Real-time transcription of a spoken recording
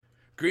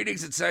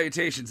Greetings and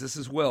salutations. This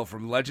is Will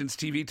from Legends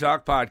TV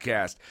Talk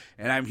Podcast,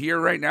 and I'm here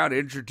right now to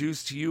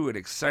introduce to you an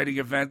exciting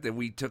event that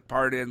we took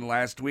part in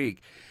last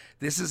week.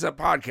 This is a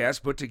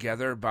podcast put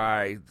together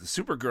by the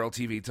Supergirl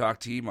TV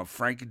Talk team of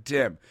Frank and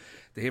Tim.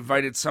 They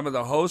invited some of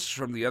the hosts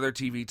from the other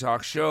TV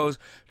Talk shows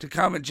to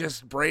come and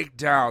just break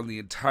down the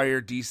entire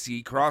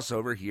DC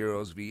crossover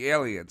Heroes v.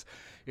 Aliens.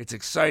 It's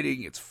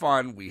exciting, it's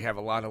fun, we have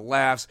a lot of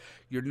laughs.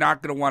 You're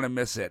not going to want to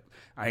miss it.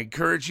 I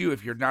encourage you,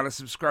 if you're not a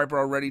subscriber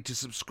already, to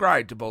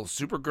subscribe to both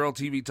Supergirl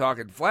TV Talk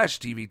and Flash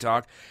TV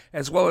Talk,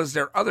 as well as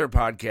their other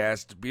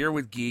podcasts, Beer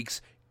with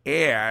Geeks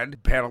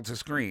and Panel to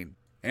Screen.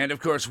 And, of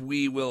course,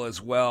 we will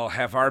as well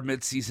have our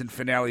mid-season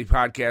finale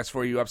podcast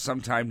for you up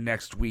sometime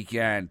next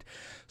weekend.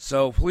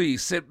 So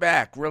please sit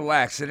back,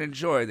 relax, and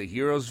enjoy the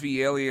Heroes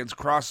v. Aliens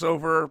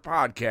crossover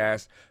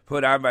podcast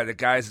put on by the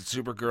guys at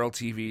Supergirl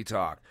TV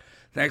Talk.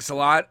 Thanks a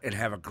lot, and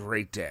have a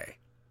great day.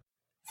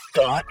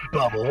 Thought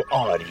Bubble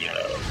Audio.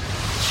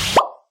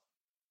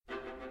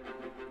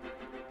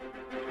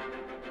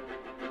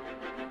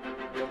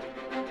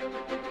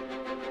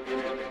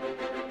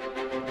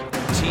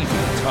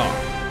 TV Talk.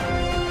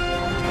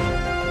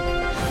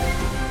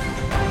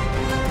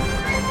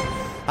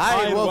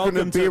 Hi, and welcome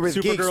to Beer with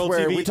Geeks,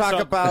 where TV we talk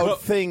Talk.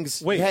 about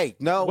things. Wait, hey,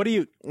 no. What do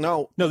you?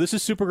 No. No, this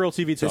is Supergirl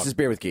TV Talk. This is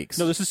Beer with Geeks.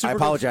 No, this is I Supergirl.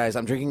 apologize.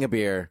 I'm drinking a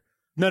beer.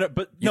 No,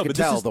 but You can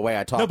tell the way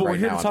I talk No, but right we're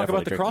here now, to I'm talk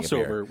about the definitely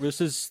drinking a beer. crossover.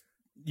 This is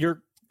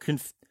you're.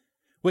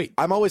 Wait,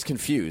 I'm always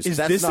confused. is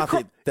That's this not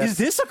is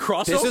this a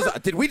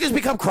crossover? Did we just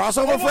become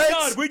crossover Oh my friends?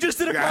 God, we just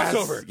did a Yes,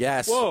 crossover.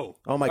 yes. Whoa.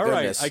 Oh my All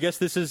goodness. right, I guess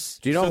this is.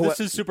 Do you know so what-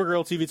 this is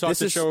Supergirl TV Talk, this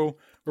the is- show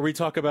where we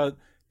talk about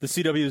the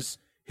CW's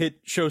hit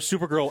show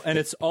Supergirl, and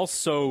it's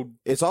also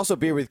It's also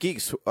Beer with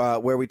Geeks,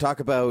 where we talk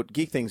about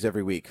geek things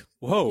every week.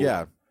 whoa.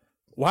 Yeah.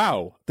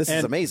 Wow. This is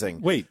And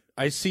amazing. Wait,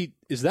 I see.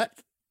 Is that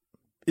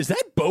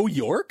Bo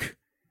York?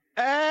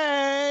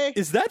 Hey!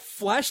 Is that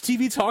Flash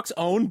TV Talk's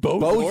own Bo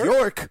Bo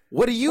York?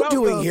 What are you Welcome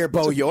doing here,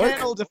 Bo to York?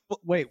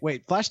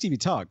 Wait. Flash TV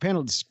Talk.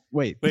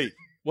 Wait. Wait,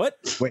 what?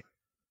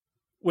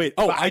 Wait.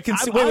 Oh, I can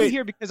see. I'm Wait.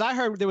 here because I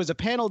heard there was a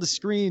panel to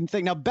screen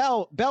thing. Now,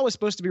 Bell was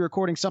supposed to be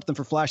recording something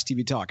for Flash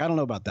TV Talk. I don't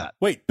know about that.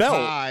 Wait, Bell.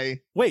 Hi,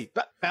 Wait,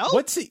 Bell?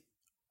 what's he?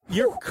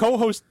 Your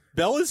co-host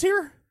Bell is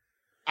here?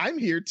 I'm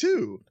here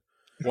too.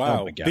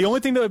 Wow. Oh my God. The only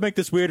thing that would make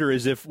this weirder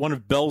is if one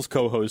of Bell's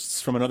co-hosts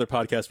from another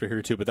podcast were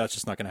here too, but that's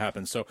just not going to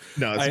happen. So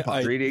No, it's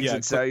fine. Greetings yeah,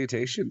 and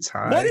salutations.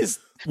 Hi. what is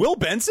Will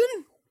Benson?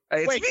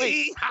 It's Wait,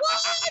 me.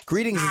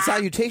 Greetings and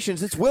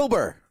salutations. It's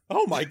Wilbur.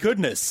 Oh my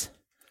goodness.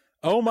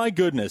 Oh my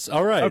goodness.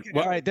 All right. Okay,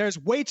 all right. There's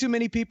way too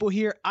many people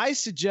here. I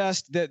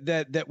suggest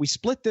that we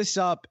split this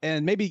up,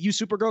 and maybe you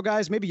Supergirl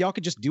guys, maybe y'all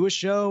could just do a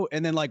show,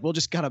 and then we'll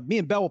just me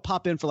and Bell will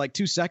pop in for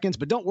 2 seconds,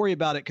 but don't worry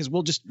about it because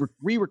we'll just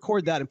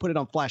re-record that and put it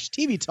on Flash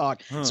TV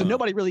Talk, so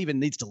nobody really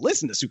even needs to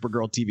listen to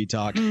Supergirl TV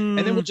Talk, and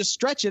then we'll just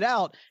stretch it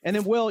out, and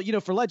then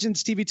for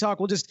Legends TV Talk,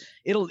 we'll just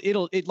it'll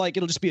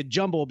just be a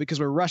jumble because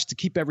we're rushed to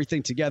keep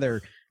everything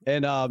together,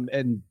 and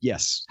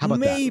yes, how about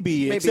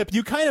Maybe, except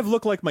you kind of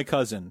look like my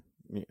cousin.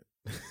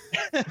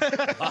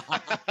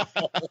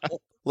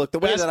 Look, the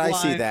way Best that I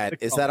see line that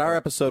to is that our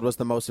episode was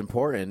the most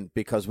important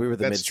because we were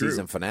the That's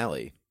mid-season true.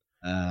 finale.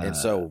 that? And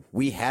so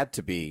we had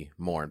to be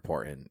more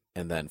important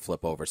and then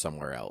flip over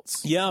somewhere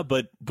else. Yeah,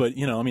 but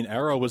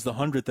Arrow was the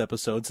 100th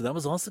episode, so that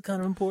was also kind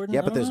of important.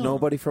 Yeah, I but don't there's know.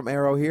 nobody from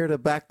Arrow here to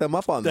back them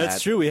up on That's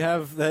that. true. We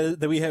have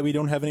we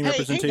don't have any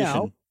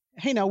representation.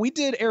 Hey, now we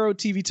did Arrow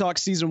TV Talk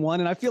season 1,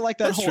 and I feel like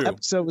that That's whole true.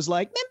 episode was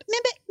like,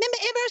 remember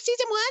Arrow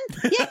season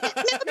 1? Yeah,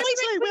 remember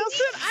Leslie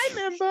Wilson? I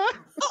remember.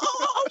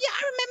 Oh, yeah,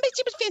 I remember.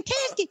 She was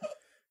fantastic.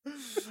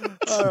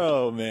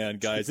 Oh man,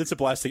 guys, it's a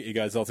blast to get you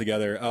guys all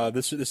together.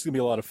 This is gonna be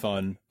a lot of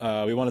fun.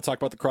 We want to talk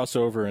about the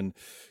crossover and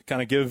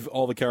kind of give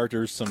all the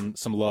characters some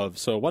love.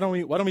 So why don't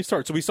we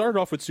start? So we started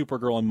off with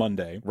Supergirl on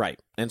Monday. Right.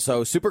 And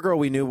so Supergirl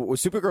we knew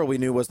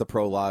was the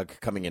prologue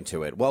coming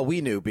into it. Well,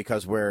 we knew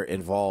because we're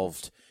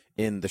involved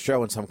in the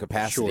show in some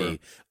capacity. Sure.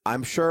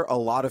 I'm sure a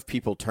lot of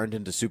people turned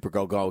into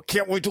Supergirl go,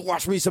 can't wait to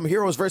watch me some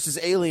Heroes versus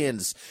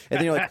Aliens. And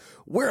then you're like,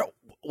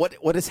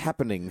 what is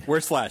happening?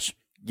 Where's Flash?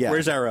 Yeah.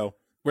 Where's Arrow?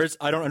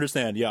 I don't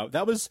understand. Yeah,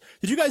 that was.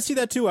 Did you guys see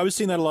that too? I was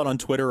seeing that a lot on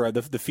Twitter.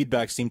 The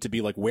feedback seemed to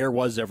be like, where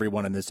was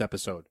everyone in this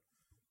episode?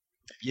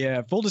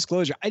 Yeah, full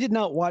disclosure, I did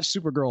not watch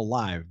Supergirl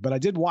live, but I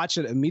did watch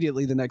it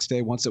immediately the next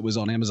day once it was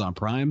on Amazon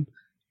Prime.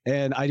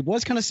 And I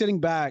was kind of sitting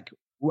back.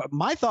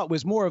 My thought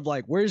was more of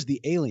where's the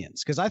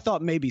aliens? Because I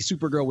thought maybe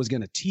Supergirl was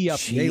going to tee up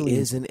She the aliens.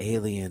 is an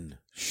alien.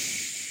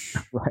 Shh.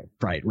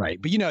 Right.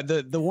 But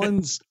the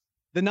ones,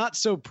 the not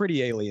so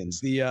pretty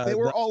aliens. They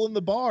were all in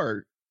the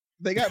bar.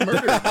 They got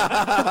murdered.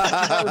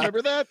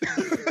 Remember that?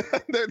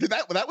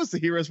 that was the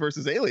Heroes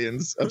versus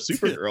Aliens of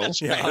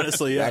Supergirl. Yeah,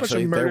 honestly, yeah.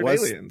 Actually, murdered there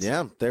was aliens.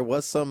 Yeah, there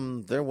was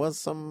some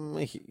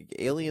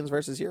aliens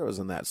versus heroes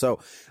in that. So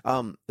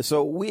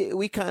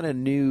we kind of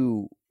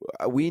knew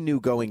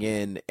going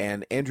in,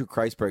 and Andrew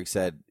Kreisberg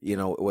said, it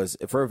was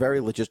for a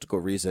very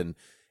logistical reason.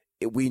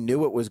 We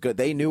knew it was good.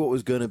 They knew it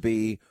was going to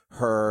be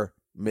her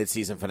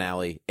mid-season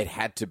finale. It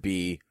had to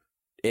be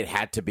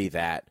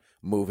that.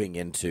 moving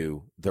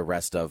into the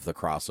rest of the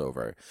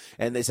crossover.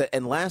 And they said,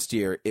 and last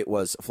year it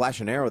was Flash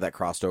and Arrow that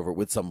crossed over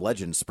with some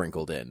Legends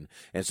sprinkled in.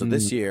 And so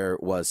this year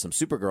was some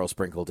Supergirl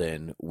sprinkled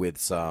in with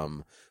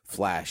some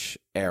Flash,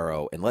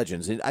 Arrow, and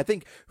Legends. And I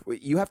think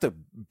you have to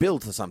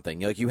build to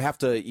something. Like you have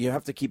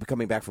to keep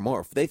coming back for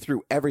more. If they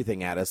threw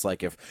everything at us,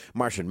 like if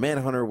Martian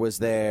Manhunter was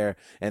there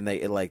and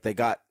they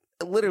got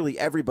literally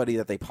everybody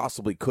that they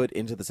possibly could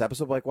into this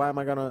episode, like why am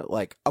I gonna,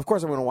 like, of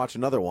course I'm gonna watch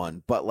another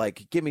one, but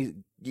like you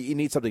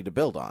need something to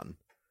build on.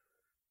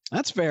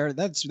 That's fair.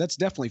 That's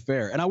definitely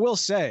fair. And I will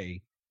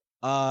say,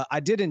 I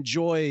did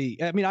enjoy,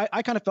 I mean,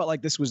 I kind of felt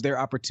like this was their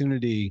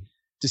opportunity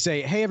to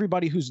say, hey,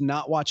 everybody who's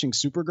not watching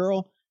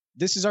Supergirl,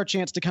 this is our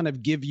chance to kind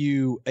of give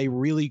you a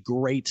really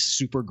great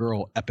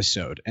Supergirl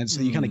episode. And so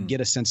you kind of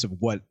get a sense of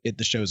what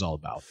the show's all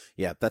about.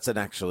 Yeah, that's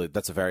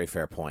a very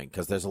fair point,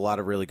 because there's a lot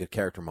of really good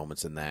character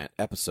moments in that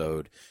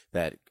episode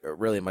that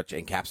really much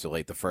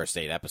encapsulate the first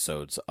 8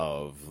 episodes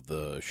of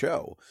the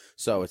show.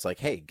 So it's like,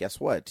 hey, guess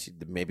what?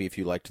 Maybe if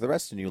you liked the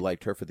rest and you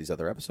liked her for these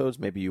other episodes,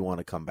 maybe you want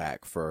to come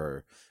back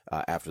for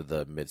after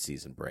the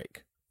mid-season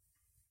break.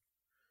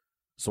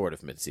 Sort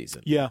of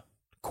mid-season. Yeah.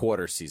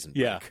 Quarter season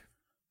break. Yeah.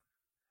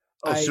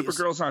 Oh,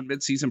 Supergirl's on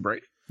mid-season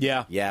break?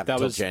 Yeah, that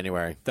was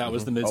January. That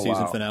was the Oh,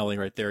 mid-season wow. finale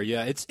right there.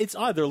 Yeah, it's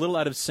odd. They're a little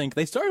out of sync.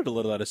 They started a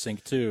little out of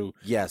sync too.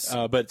 Yes,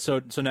 but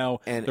so now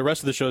and the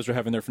rest of the shows are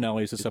having their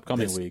finales this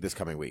upcoming week. This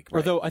coming week, Or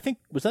right. though I think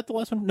was that the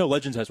last one? No,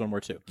 Legends has one more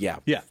too. Yeah.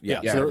 So the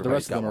everybody's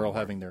rest of got them are one all more.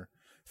 having their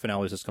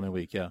finales this coming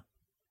week. Yeah.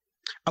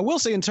 I will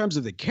say, in terms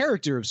of the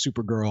character of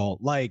Supergirl,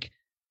 like,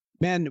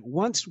 man,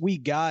 once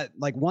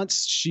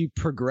she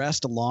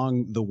progressed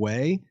along the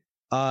way,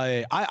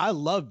 I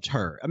loved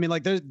her. I mean,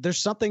 like, there's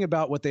something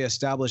about what they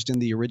established in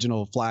the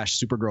original Flash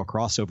Supergirl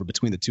crossover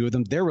between the two of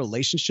them. Their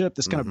relationship,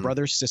 this kind of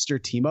brother sister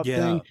team up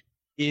thing,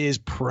 is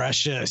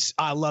precious.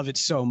 I love it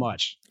so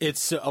much.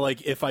 It's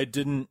like if I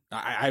didn't,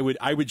 I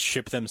would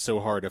ship them so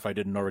hard if I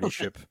didn't already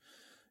ship,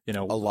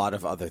 a lot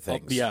of other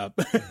things. Yeah.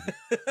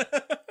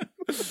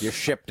 You're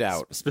shipped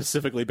out.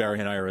 Specifically Barry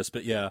and Iris,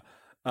 but yeah.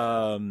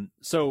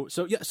 So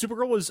yeah,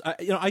 Supergirl was,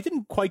 I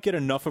didn't quite get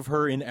enough of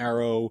her in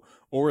Arrow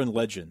or in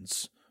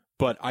Legends,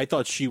 but I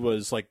thought she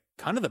was like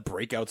kind of the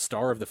breakout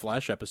star of the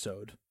Flash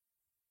episode.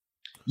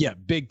 Yeah,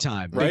 big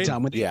time. Right? Big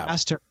time. When they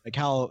asked her, like,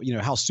 how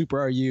super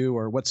are you,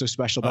 or what's so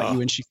special about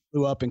you, and she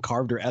flew up and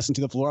carved her S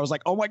into the floor, I was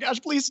like, oh my gosh,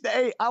 please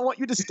stay. I want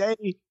you to stay.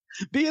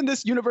 Be in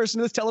this universe,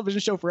 in this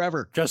television show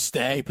forever. Just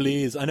stay,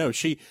 please. I know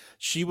she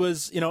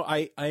was,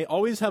 I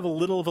always have a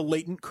little of a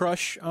latent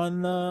crush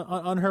on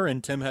her,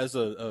 and Tim has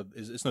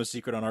it's no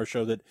secret on our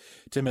show that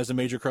Tim has a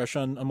major crush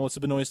on Melissa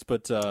Benoist,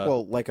 but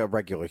well, like a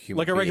regular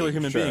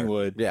human being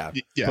would. Yeah.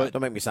 But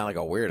don't make me sound like a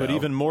weirdo. But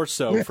even more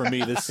so for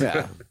me, this.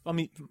 I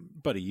mean,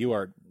 buddy, you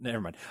are.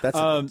 Never mind.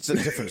 That's it's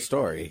a different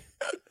story.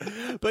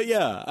 But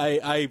yeah,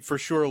 I for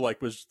sure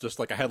was just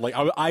like I had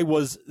I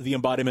was the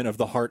embodiment of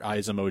the heart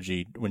eyes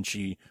emoji when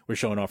she was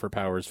showing off her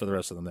powers for the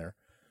rest of them there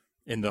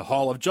in the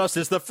Hall of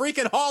Justice, the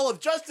freaking Hall of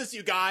Justice,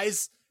 you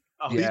guys.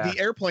 The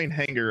airplane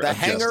hangar. The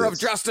hangar of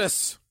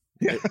justice.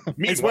 Yeah.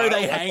 It's where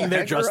they hang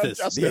their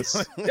justice.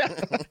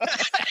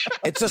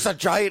 It's just a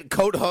giant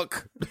coat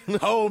hook.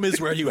 Home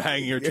is where you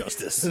hang your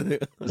justice.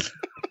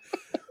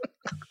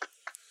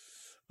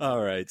 All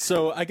right,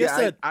 so I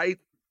guess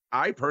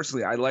I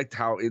personally, I liked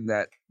how in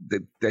that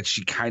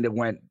she kind of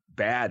went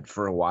bad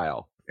for a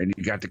while, and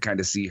you got to kind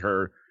of see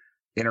her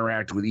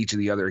interact with each of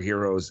the other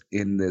heroes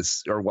in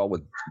this,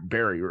 with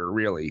Barry,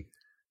 really,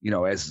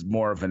 as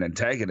more of an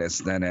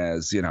antagonist than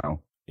as,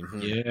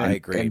 I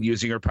agree. And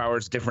using her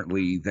powers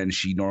differently than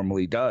she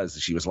normally does.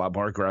 She was a lot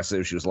more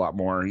aggressive. She was a lot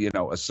more,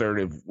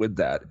 assertive with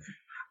that.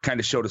 Kind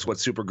of showed us what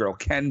Supergirl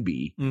can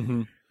be,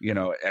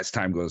 as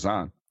time goes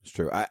on. It's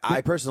true.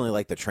 I personally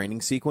like the training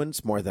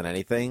sequence more than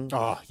anything.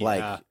 Oh, yeah.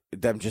 Like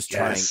them just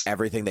trying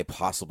everything they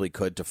possibly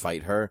could to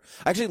fight her.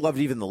 I actually loved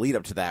even the lead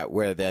up to that,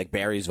 where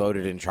Barry's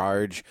voted in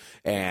charge,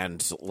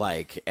 and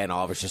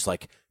all of it's just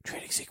like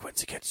training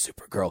sequence against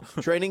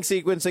Supergirl, training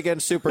sequence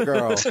against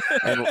Supergirl,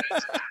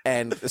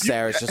 and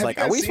Sarah's just like,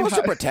 are we supposed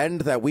to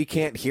pretend that we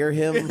can't hear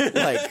him?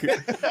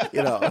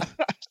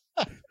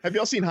 Have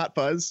y'all seen Hot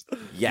Fuzz?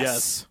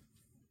 Yes.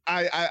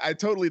 I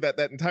totally that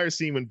entire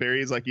scene when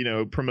Barry's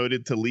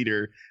promoted to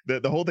leader,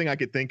 the whole thing I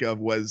could think of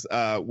was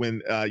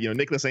when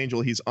Nicholas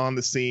Angel, he's on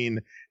the scene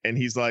and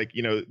he's like,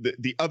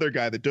 the other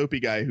guy, the dopey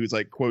guy who's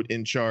like, quote,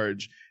 in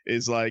charge,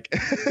 is like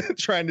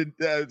trying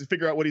to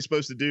figure out what he's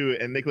supposed to do,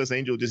 and Nicholas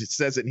Angel just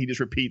says it and he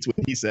just repeats what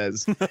he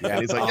says. And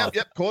he's like,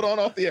 yep, hold on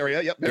off the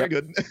area. Yep, very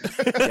good.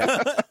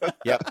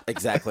 Yep,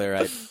 exactly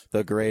right.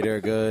 The greater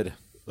good.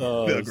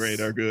 The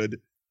greater good.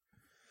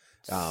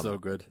 So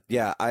good.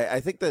 Yeah,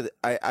 I think that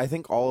I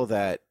think all of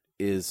that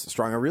is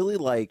strong. I really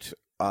liked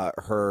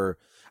her.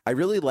 I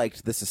really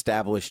liked this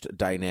established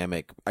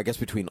dynamic, I guess,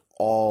 between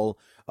all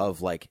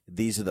of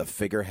these are the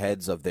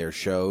figureheads of their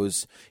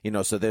shows.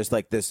 So there's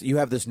this. You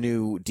have this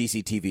new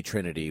DC TV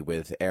trinity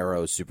with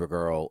Arrow,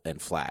 Supergirl,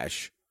 and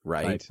Flash,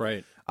 right?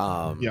 Right.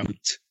 Yeah.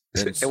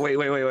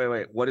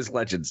 Wait. What is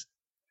Legends?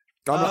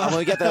 I'm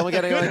gonna get there. I'm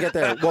gonna get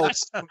there. Well,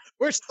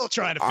 we're still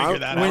trying to figure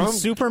that When out.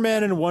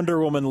 Superman and Wonder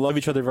Woman love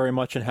each other very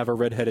much and have a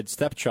redheaded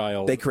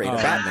stepchild, they create a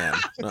Batman.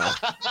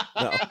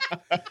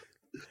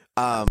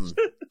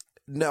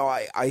 No,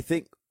 I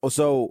think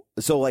so.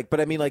 Like,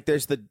 but I mean, like,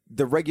 there's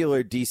the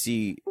regular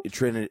DC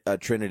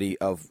trinity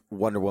of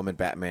Wonder Woman,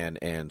 Batman,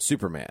 and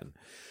Superman,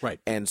 right?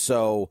 And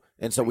so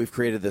we've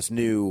created this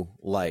new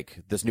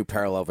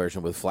parallel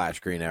version with Flash,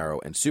 Green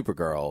Arrow, and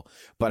Supergirl.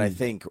 But I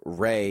think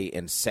Ray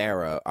and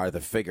Sarah are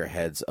the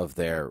figureheads of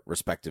their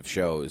respective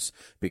shows,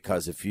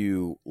 because if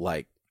you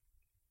like,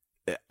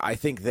 I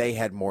think they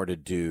had more to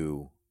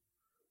do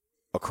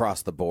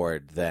across the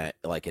board that,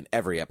 like, in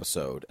every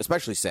episode,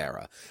 especially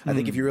Sarah. I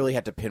think if you really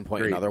had to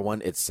pinpoint another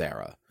one, it's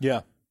Sarah.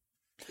 Yeah.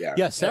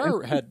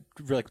 Sarah had,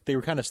 like, they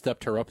were kind of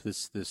stepped her up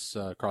this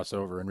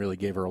crossover and really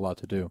gave her a lot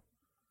to do.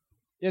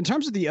 In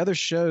terms of the other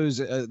shows,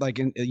 the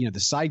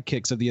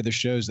sidekicks of the other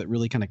shows that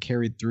really kind of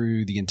carried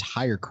through the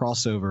entire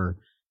crossover,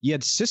 you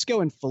had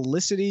Cisco and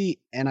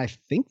Felicity, and I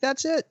think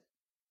that's it.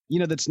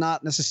 That's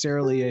not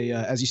necessarily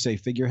as you say,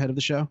 figurehead of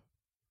the show.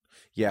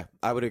 Yeah,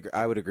 I would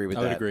agree with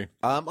that. I would agree.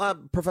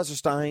 Professor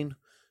Stein,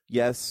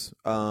 yes.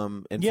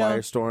 And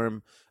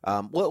Firestorm.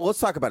 Let's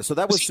talk about it. So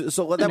that was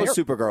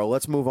Supergirl.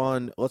 Let's move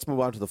on. Let's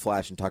move on to the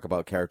Flash and talk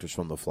about characters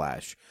from the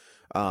Flash.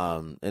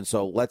 And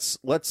so let's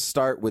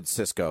start with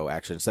Cisco,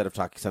 actually,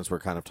 since we're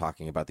kind of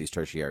talking about these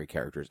tertiary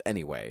characters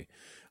anyway.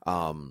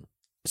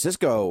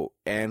 Cisco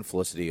and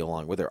Felicity,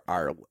 along with her,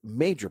 are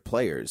major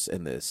players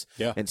in this.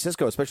 Yeah. And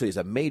Cisco especially is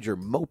a major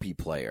mopey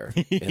player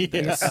in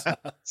this.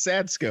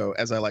 Sadsco,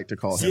 as I like to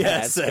call him.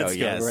 Yes, Sadsco,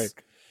 yes. Right.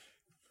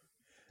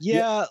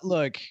 Yeah,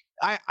 look,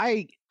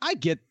 I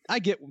get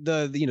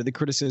the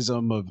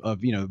criticism of I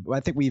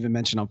think we even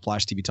mentioned on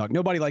Flash TV Talk,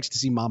 nobody likes to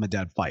see mom and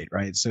dad fight,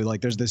 right? So,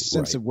 like, there's this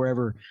sense of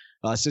wherever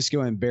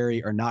Cisco and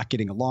Barry are not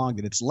getting along,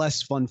 that it's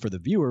less fun for the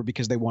viewer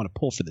because they want to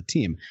pull for the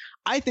team.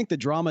 I think the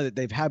drama that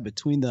they've had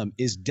between them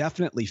is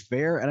definitely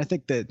fair, and I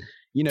think that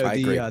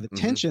the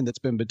tension that's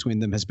been between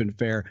them has been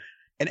fair,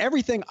 and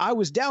everything I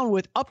was down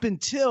with up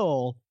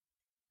until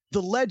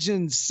the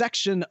Legends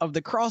section of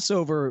the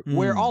crossover,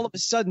 where all of a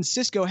sudden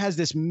Cisco has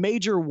this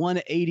major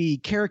 180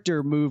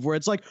 character move where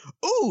it's like,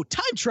 ooh,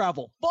 time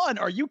travel, fun.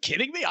 Are you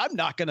kidding me? I'm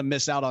not going to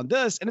miss out on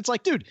this. And it's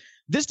like, dude,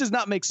 this does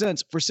not make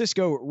sense for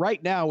Cisco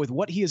right now with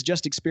what he has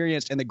just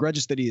experienced and the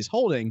grudges that he is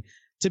holding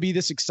to be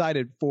this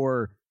excited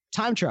for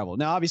time travel.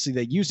 Now, obviously,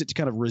 they used it to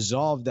kind of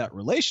resolve that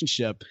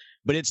relationship,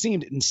 but it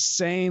seemed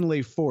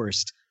insanely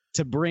forced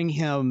to bring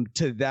him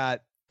to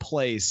that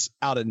place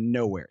out of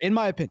nowhere, in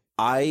my opinion.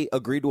 I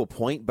agree to a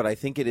point, but I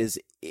think it is,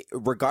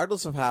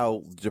 regardless of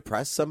how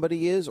depressed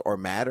somebody is or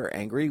mad or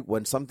angry,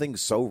 when something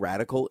so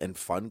radical and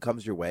fun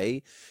comes your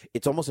way,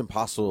 it's almost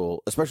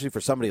impossible, especially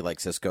for somebody like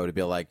Cisco, to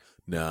be like,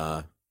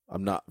 nah,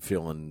 I'm not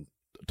feeling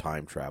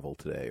time travel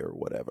today or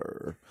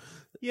whatever.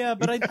 Yeah,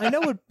 but I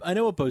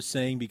know what Bo's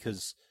saying,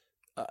 because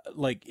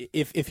like,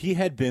 if he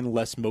had been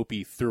less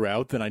mopey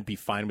throughout, then I'd be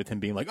fine with him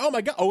being like, oh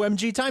my god,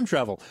 OMG time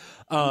travel.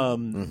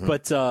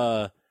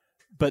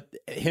 But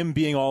him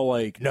being all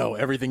like, no,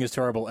 everything is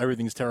terrible,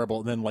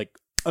 and then, like,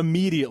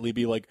 immediately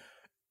be like,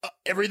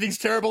 everything's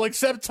terrible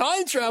except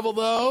time travel,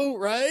 though,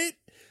 right?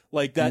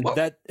 Like,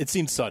 that it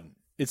seemed sudden.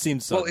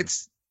 Well,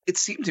 it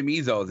seemed to me,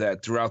 though,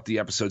 that throughout the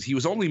episodes, he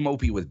was only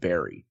mopey with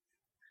Barry.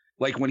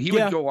 Like, when he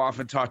would go off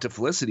and talk to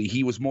Felicity,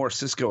 he was more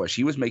Cisco-ish.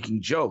 He was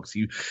making jokes.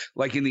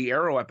 Like in the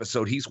Arrow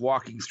episode, he's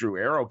walking through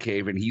Arrow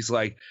Cave, and he's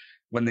like,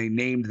 when they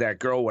named that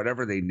girl,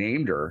 whatever they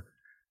named her,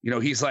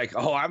 he's like,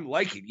 oh, I'm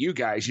liking you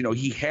guys.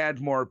 He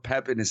had more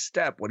pep in his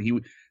step when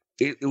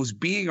it was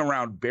being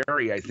around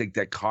Barry, I think,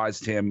 that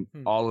caused him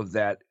all of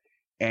that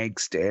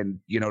angst and,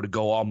 to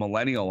go all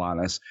millennial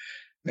on us.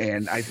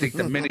 And I think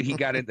the minute he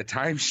got in the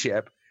time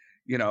ship,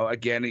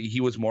 again, he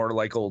was more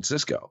like old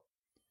Cisco.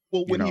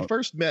 Well, when he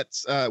first met,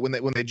 when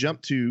they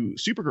jumped to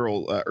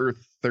Supergirl,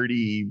 Earth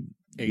 38,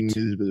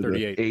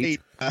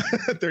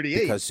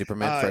 because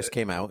Superman first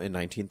came out in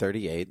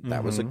 1938.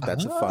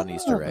 That's a fun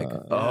Easter egg.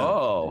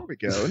 Oh, there we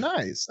go.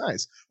 Nice. Well,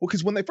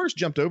 because when they first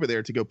jumped over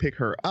there to go pick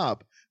her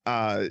up,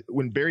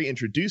 when Barry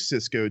introduced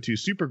Cisco to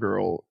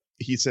Supergirl,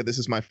 he said, "This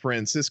is my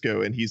friend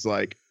Cisco," and he's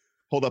like,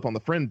 hold up on the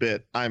friend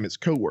bit, I'm his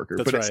coworker.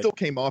 But it still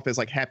came off as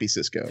like happy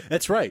Cisco.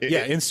 That's right.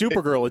 In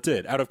Supergirl, it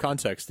did. Out of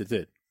context, it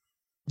did.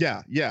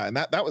 Yeah, and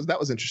that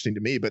was interesting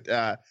to me. But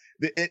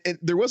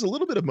there was a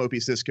little bit of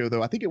mopey Cisco,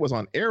 though. I think it was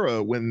on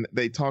Arrow when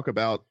they talk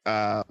about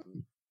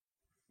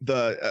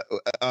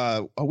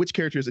which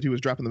characters that he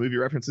was dropping the movie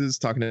references,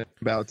 talking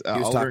about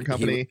Oliver and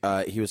Company.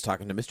 He was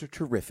talking to Mr.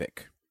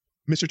 Terrific.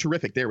 Mr.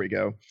 Terrific, there we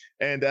go.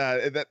 And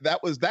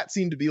that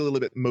seemed to be a little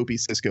bit mopey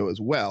Cisco as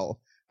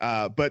well.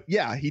 But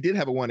yeah, he did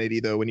have a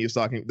 180 though when he was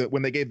talking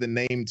when they gave the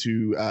name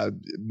to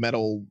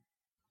Metal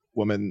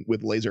Woman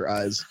with laser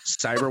eyes,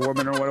 Cyber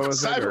Woman, or what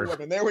was it? Cyber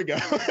Woman. There we go.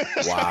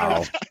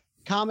 Wow.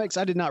 Comics,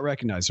 I did not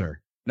recognize her.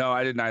 No,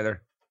 I didn't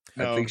either.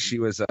 No. I think she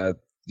was a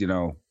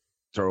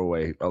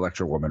throwaway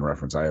Electra Woman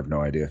reference. I have no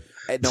idea.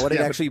 No, what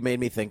it actually made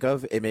me think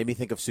of? It made me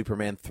think of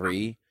Superman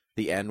 3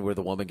 the end where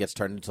the woman gets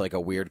turned into like a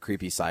weird,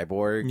 creepy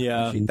cyborg.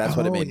 Yeah. That's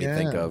what it Oh, made me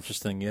think yeah. of.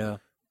 Interesting. Yeah.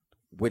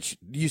 Which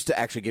used to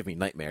actually give me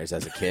nightmares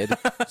as a kid.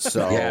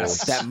 So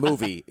Yes. that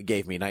movie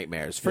gave me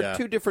nightmares for Yeah.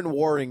 two different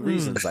warring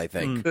reasons, I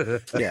think.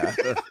 Yeah.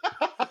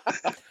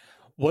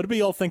 What do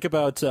we all think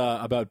about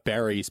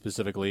Barry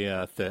specifically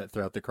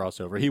throughout the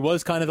crossover? He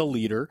was kind of the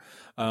leader,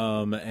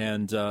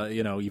 and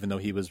even though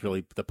he was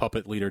really the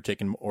puppet leader,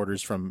 taking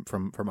orders from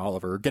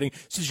Oliver, getting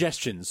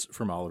suggestions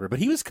from Oliver, but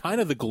he was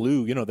kind of the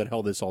glue, that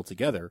held this all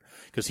together,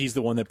 because he's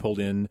the one that pulled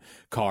in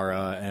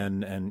Kara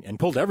and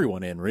pulled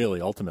everyone in,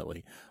 really,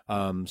 ultimately.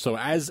 So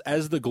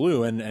as the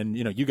glue, and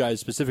you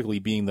guys specifically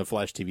being the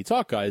Flash TV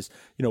Talk guys,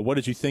 what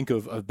did you think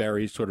of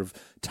Barry sort of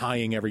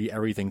tying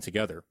everything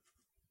together?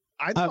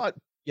 I thought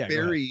Yeah, go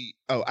ahead. Barry.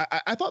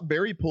 I thought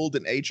Barry pulled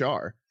an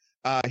HR.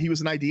 He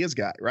was an ideas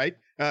guy, right?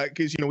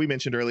 Because we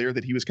mentioned earlier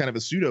that he was kind of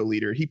a pseudo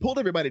leader. He pulled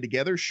everybody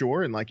together,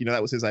 sure, and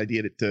that was his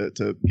idea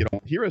to get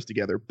all heroes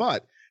together.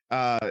 But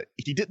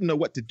he didn't know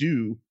what to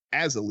do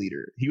as a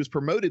leader. He was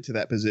promoted to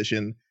that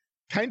position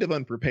kind of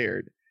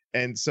unprepared,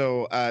 and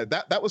so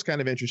that was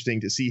kind of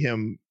interesting to see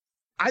him.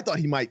 I thought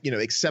he might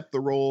accept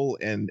the role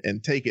and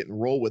take it and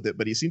roll with it,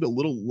 but he seemed a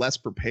little less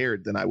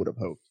prepared than I would have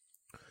hoped.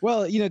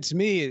 Well, to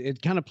me,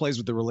 it kind of plays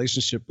with the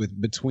relationship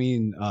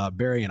between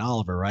Barry and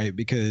Oliver, right?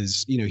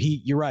 Because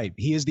you're right.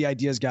 He is the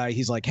ideas guy.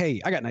 He's like,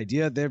 hey, I got an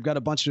idea. They've got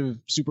a bunch of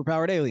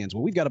superpowered aliens.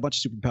 Well, we've got a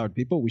bunch of superpowered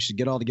people. We should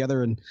get all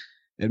together and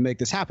make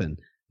this happen.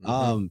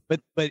 Mhm.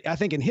 But I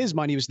think in his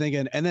mind he was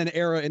thinking, and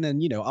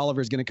then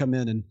Oliver's going to come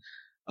in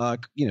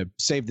and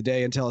save the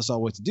day and tell us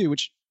all what to do.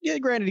 Which, yeah,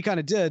 granted, he kind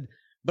of did.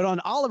 But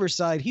on Oliver's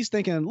side, he's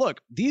thinking, look,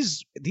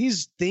 these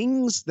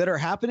things that are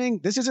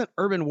happening, this isn't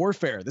urban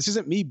warfare. This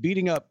isn't me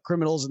beating up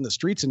criminals in the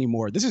streets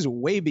anymore. This is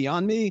way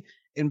beyond me.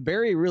 And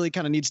Barry really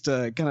kind of needs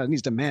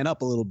to man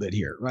up a little bit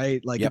here,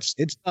 right? Like Yep.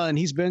 it's done.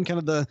 He's been kind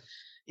of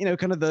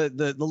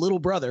the little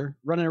brother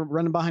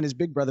running behind his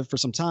big brother for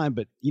some time.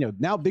 But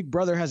now big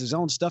brother has his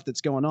own stuff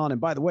that's going on. And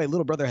by the way,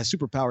 little brother has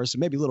superpowers, so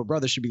maybe little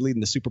brother should be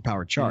leading the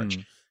superpower charge.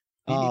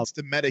 He needs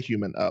to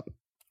metahuman up.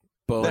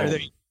 Boom. There you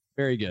go.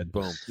 Very good.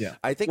 Boom. Yeah.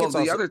 I think Well, it's the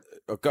also, other.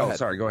 go Oh, ahead.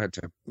 sorry. Go ahead,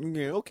 Tim.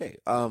 Yeah, okay.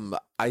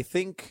 I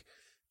think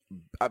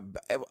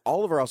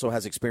Oliver also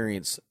has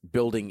experience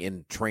building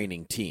and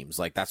training teams.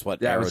 Like that's what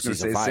Yeah, I Arrow was gonna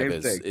season say the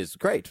 5 same thing. is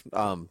great.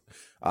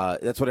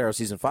 That's what Arrow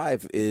season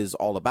 5 is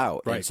all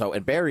about. Right.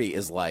 And Barry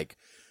is like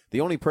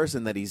the only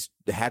person that he's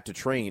had to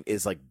train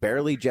is like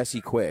barely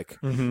Jesse Quick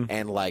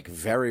and like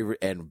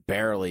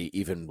barely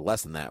even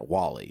less than that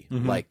Wally.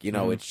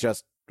 It's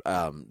just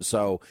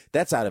so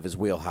that's out of his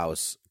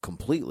wheelhouse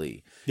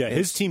completely. Yeah,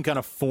 his team kind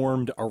of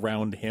formed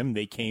around him.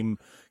 They came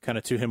kind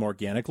of to him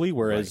organically,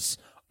 whereas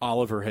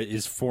Oliver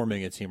is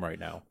forming a team right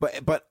now.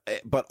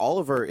 But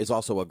Oliver is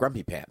also a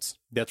grumpy pants.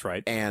 That's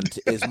right. And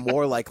is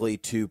more likely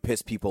to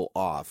piss people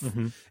off.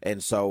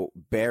 And so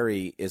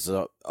Barry is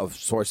a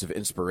source of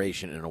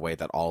inspiration in a way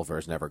that Oliver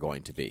is never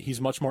going to be. He's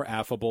much more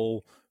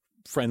affable,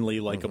 friendly,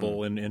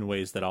 likable in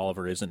ways that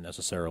Oliver isn't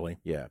necessarily.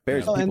 Yeah,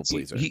 Barry's Well, a people and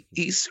pleaser.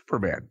 He's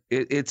Superman.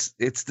 It's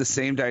the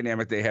same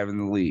dynamic they have in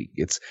the league.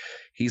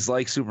 He's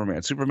like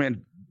Superman.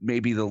 Superman may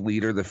be the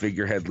leader, the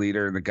figurehead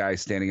leader, and the guy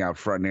standing out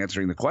front and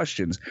answering the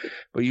questions.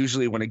 But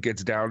usually when it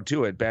gets down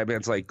to it,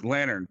 Batman's like,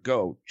 Lantern,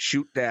 go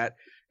shoot that.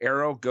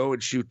 Arrow, go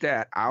and shoot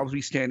that. I'll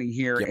be standing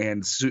here,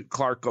 and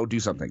Clark, go do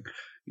something.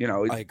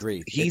 I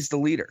agree. He's the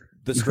leader.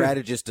 The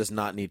strategist does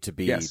not need to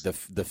be Yes.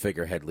 the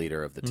figurehead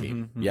leader of the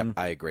team. Yep,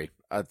 I agree.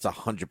 That's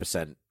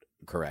 100%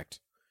 correct.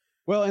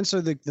 Well, and so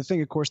the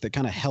thing, of course, that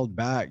kind of held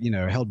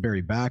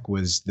Barry back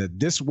was that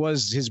this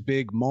was his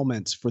big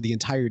moment for the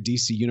entire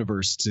DC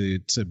universe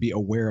to be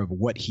aware of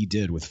what he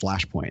did with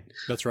Flashpoint.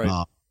 That's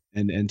right.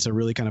 And to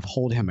really kind of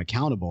hold him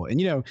accountable.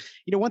 And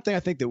one thing I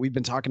think that we've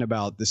been talking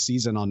about this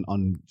season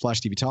on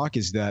Flash TV Talk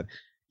is that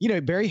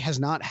Barry has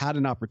not had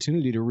an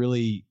opportunity to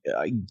really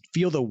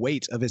feel the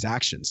weight of his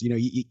actions.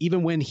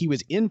 Even when he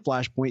was in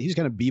Flashpoint, he was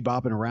kind of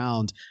bebopping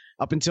around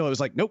up until it was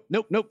like, nope,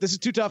 this is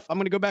too tough. I'm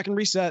going to go back and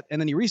reset. And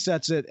then he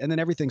resets it, and then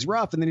everything's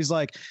rough. And then he's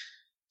like,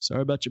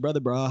 sorry about your brother,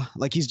 brah.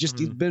 Like he's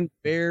been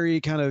very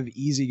kind of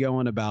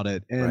easygoing about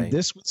it. And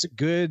this was a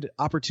good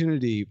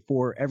opportunity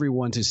for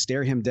everyone to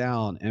stare him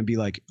down and be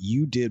like,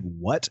 you did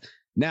what?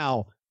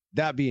 Now,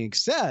 that being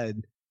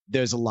said,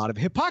 there's a lot of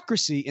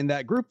hypocrisy in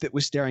that group that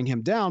was staring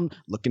him down,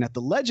 looking at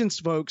the Legends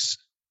folks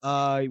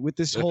with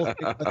this whole thing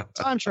about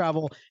time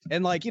travel.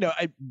 And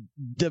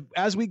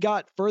as we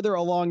got further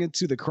along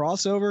into the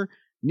crossover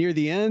near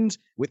the end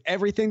with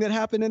everything that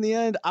happened in the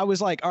end, I was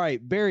like, all right,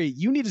 Barry,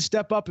 you need to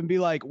step up and be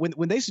like,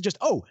 when they suggest,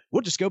 oh,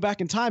 we'll just go back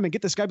in time and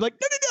get this guy, be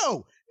like,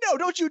 no,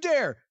 don't you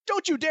dare.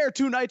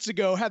 2 nights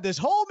ago had this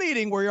whole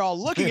meeting where you're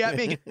all looking at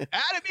me,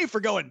 mad at me for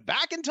going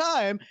back in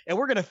time, and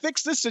we're going to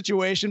fix this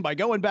situation by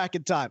going back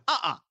in time.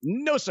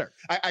 No, sir.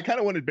 I kind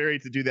of wanted Barry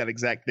to do that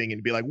exact thing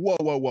and be like,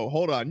 whoa,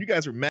 hold on. You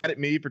guys are mad at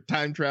me for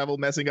time travel,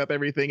 messing up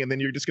everything. And then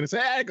you're just going to say,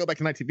 go back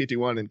to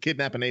 1951 and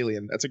kidnap an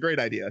alien. That's a great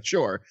idea.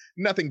 Sure.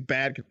 Nothing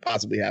bad could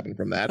possibly happen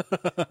from that.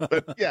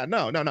 But yeah,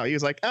 no. He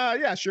was like,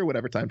 yeah, sure.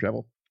 Whatever. Time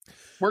travel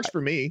works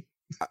for me.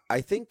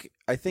 I think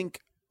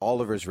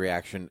Oliver's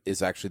reaction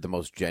is actually the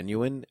most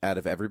genuine out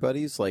of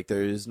everybody's. Like,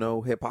 there is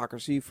no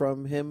hypocrisy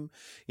from him,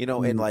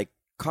 and like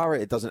Kara,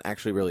 it doesn't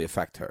actually really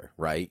affect her,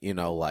 right?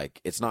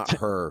 Like, it's not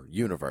her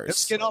universe.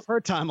 Let's get off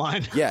her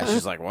timeline. Yeah,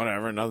 she's like,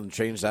 whatever, nothing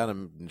changed that,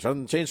 and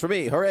nothing changed for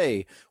me,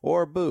 hooray,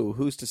 or boo,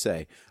 who's to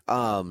say?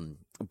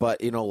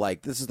 But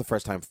like, this is the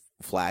first time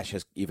Flash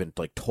has even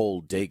like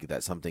told Dig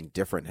that something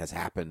different has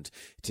happened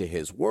to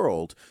his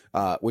world,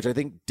 which I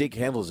think Dig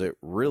handles it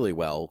really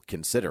well,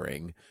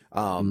 considering,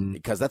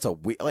 because that's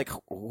like,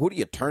 who do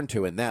you turn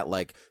to in that?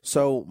 Like,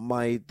 so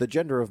the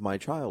gender of my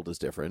child is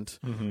different.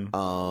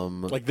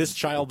 Like, this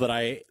child that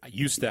I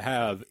used to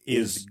have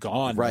is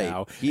gone right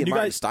now. He and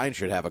Martin Stein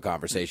should have a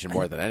conversation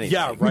more than anything.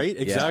 Yeah, right.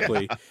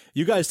 Exactly.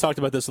 You guys talked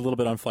about this a little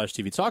bit on Flash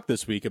TV Talk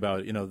this week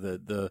about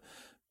the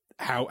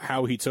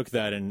how he took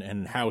that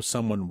and how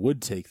someone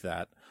would take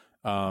that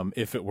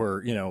if it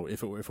were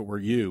if it were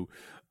you.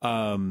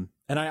 And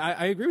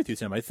I agree with you,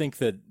 Tim. I think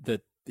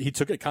that he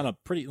took it kind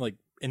of pretty like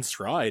in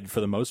stride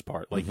for the most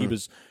part. Like, he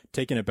was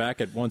taking it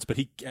back at once, but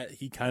he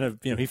kind of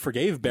he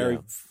forgave Barry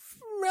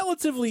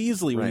relatively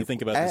easily when you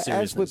think about the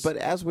seriousness.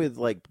 As with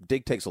like,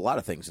 Dig takes a lot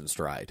of things in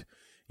stride.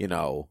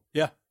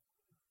 Yeah.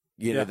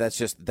 That's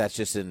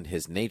just in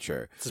his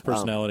nature. It's his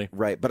personality.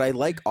 Right. But I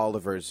like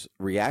Oliver's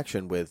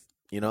reaction with,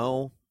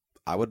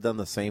 I would have done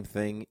the same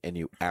thing, and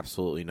you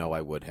absolutely know I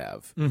would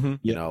have.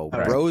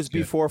 Rose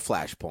before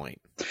Flashpoint.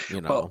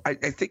 Well, I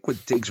think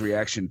with Dig's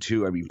reaction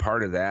too, I mean,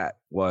 part of that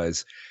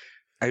was,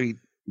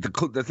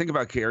 the thing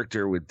about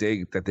character with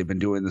Dig that they've been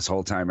doing this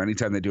whole time,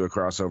 anytime they do a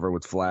crossover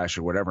with Flash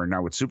or whatever,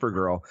 now with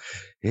Supergirl,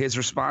 his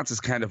response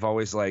is kind of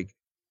always like,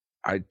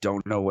 I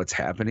don't know what's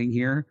happening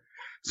here.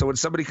 So when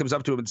somebody comes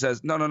up to him and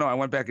says, no, I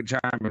went back in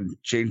time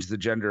and changed the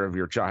gender of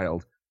your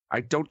child, I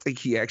don't think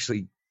he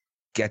actually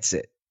gets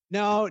it.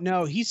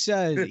 No, he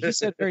said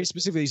very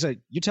specifically, he said,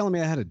 "You're telling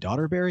me I had a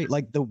daughter, Barry?"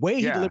 Like, the way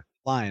he delivered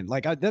the line,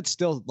 like, that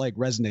still like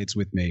resonates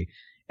with me.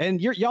 And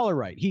y'all are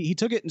right. He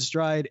took it in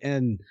stride,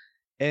 and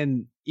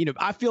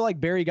I feel like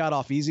Barry got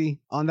off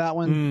easy on that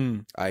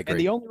one. I agree. And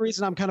the only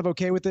reason I'm kind of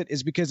okay with it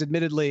is because,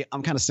 admittedly,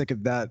 I'm kind of sick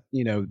of that,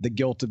 the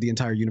guilt of the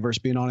entire universe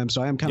being on him.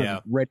 So I am kind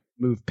of ready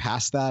to move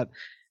past that.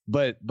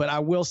 But I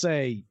will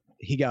say,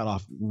 he got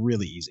off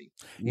really easy.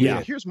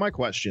 Yeah. Here's my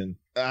question.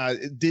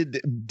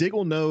 Did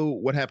Diggle know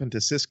what happened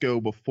to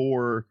Cisco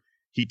before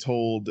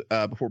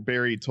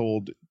Barry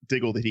told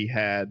Diggle that he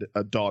had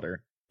a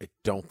daughter? I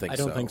don't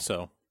think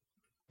so.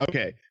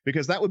 Okay,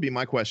 because that would be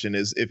my question,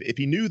 is if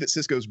he knew that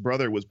Cisco's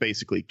brother was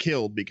basically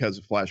killed because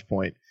of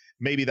Flashpoint,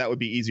 maybe that would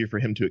be easier for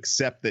him to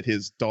accept that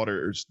his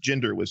daughter's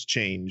gender was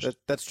changed.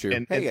 That's true.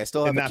 And, I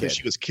still have and a not kid. that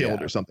she was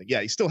killed or something.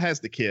 Yeah, he still has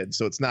the kid,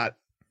 so it's not,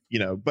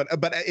 but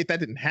if that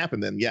didn't happen,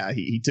 then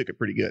he took it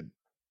pretty good.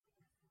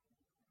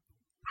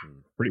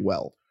 Pretty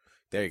well.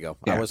 There you go.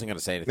 I wasn't going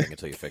to say anything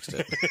until you fixed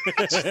it.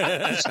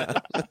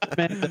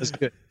 Man, that's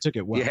good. Took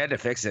it well. You had to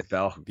fix it,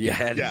 Phil. You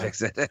had to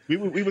fix it. We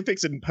would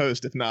fix it in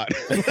post if not.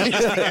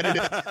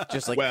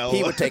 Just like,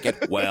 he would take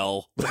it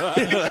well.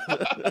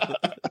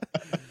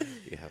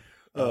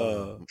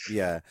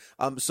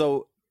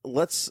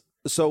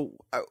 So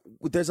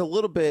there's a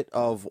little bit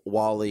of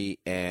Wally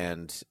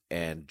and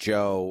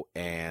Joe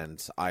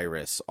and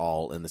Iris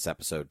all in this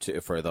episode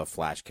too, for the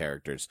Flash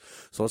characters.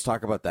 So let's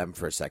talk about them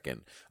for a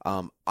second.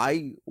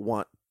 I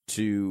want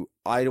to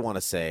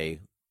say,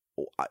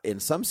 in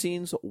some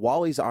scenes,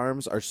 Wally's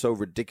arms are so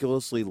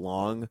ridiculously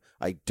long,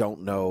 I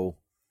don't know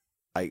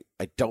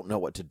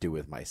what to do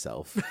with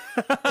myself.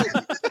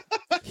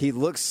 He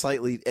looks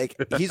slightly.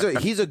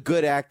 He's a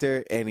good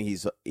actor, and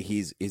his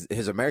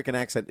American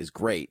accent is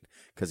great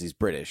because he's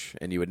British,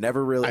 and you would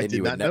never really. I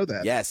did not know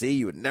that. Yeah, see,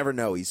 you would never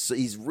know.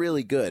 He's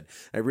really good.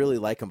 I really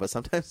like him, but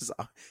sometimes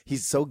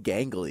he's so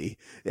gangly,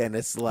 and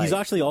it's like he's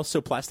actually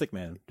also Plastic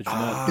Man. Did you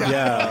know?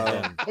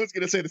 Yeah, I was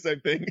gonna say the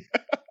same thing.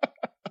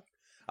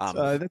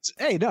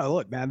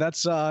 Look, man, that's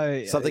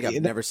something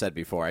I've never said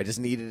before. I just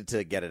needed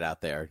to get it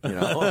out there.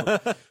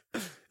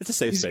 It's a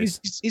safe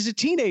space. He's a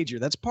teenager.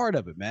 That's part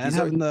of it, man.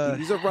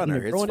 He's a runner.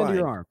 It's throwing fine. into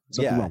your arm.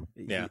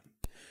 Yeah.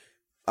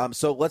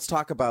 So let's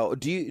talk about.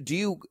 Do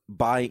you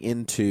buy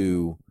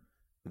into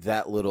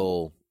that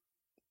little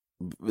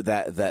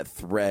that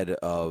thread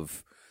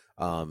of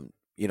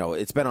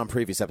it's been on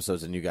previous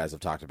episodes and you guys have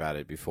talked about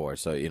it before.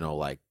 So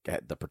like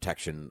the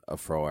protection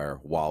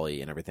for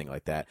Wally and everything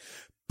like that.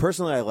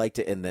 Personally, I liked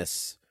it in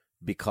this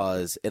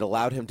because it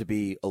allowed him to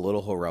be a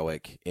little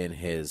heroic in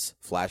his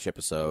Flash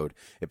episode.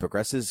 It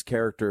progressed his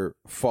character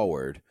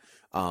forward,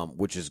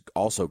 which is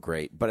also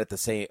great. But at the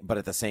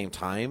same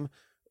time,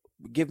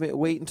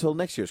 wait until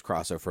next year's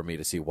crossover for me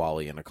to see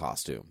Wally in a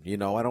costume. I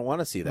don't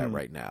want to see that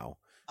right now.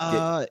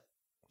 I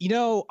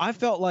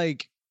felt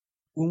like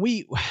when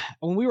we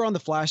were on the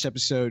Flash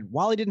episode,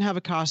 Wally didn't have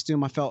a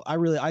costume.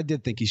 I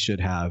did think he should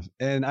have,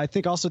 and I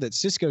think also that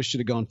Cisco should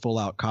have gone full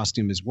out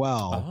costume as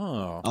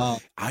well.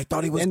 I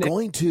thought he was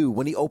going to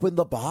when he opened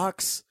the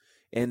box,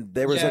 and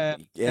there was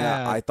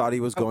I thought he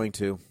was going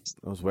to.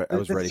 I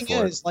was ready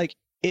for it. Like,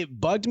 it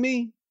bugged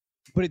me,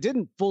 but it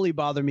didn't fully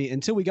bother me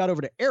until we got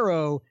over to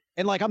Arrow,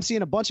 And like I'm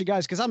seeing a bunch of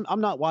guys because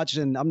I'm not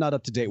watching, I'm not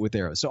up to date with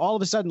Arrow. So all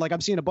of a sudden, like I'm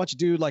seeing a bunch of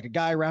dude, like a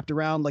guy wrapped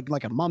around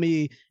like a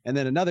mummy, and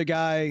then another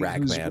guy who's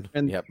Ragman.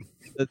 wearing Yep.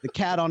 the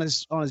cat on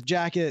his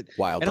jacket.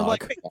 Wild And I'm dog.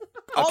 like, wait,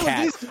 A all of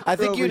cat. these I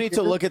think you over need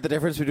to here- look at the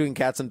difference between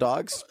cats and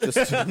dogs.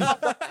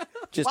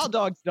 Just Wild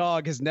Dog's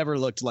dog has never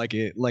looked like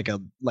a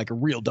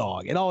real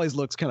dog. It always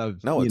looks kind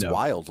of no, it's you know,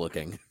 wild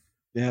looking.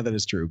 Yeah, that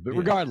is true. But Yeah.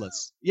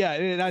 regardless, yeah,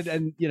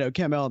 and you know,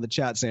 Kamel in the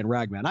chat saying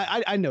Ragman.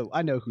 I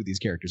know who these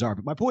characters are,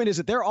 but my point is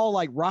that they're all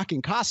like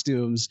rocking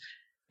costumes,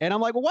 and I'm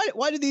like, well,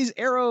 why do these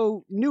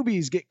Arrow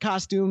newbies get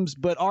costumes,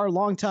 but our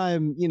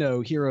longtime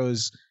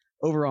heroes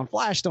over on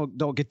Flash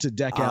don't get to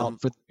deck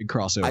out for the big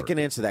crossover? I can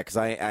answer that because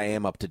I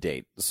am up to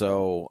date.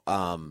 So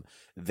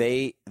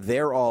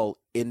they're all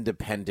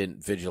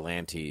independent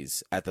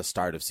vigilantes at the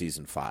start of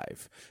season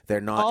 5.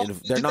 They're not All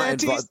they're not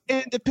vigilantes involved.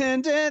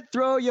 independent.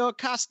 Throw your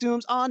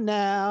costumes on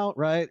now.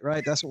 Right.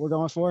 That's what we're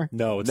going for.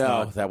 No, it's No,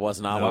 not. that was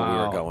not what we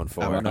were going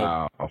for.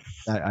 No.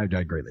 I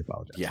greatly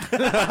apologize.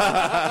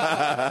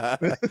 Yeah.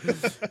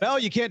 Well,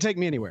 you can't take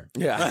me anywhere.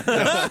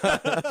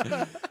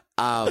 Yeah.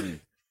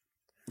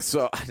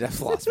 So I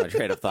just lost my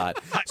train of thought.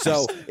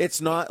 So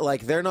it's not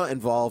like they're not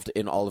involved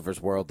in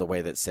Oliver's world the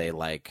way that say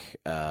like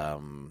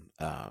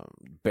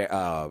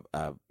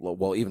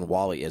well, even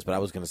Wally is, but I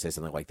was going to say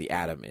something like the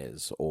Atom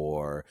is,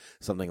 or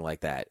something like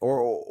that,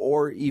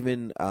 or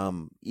even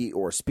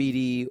or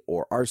Speedy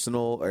or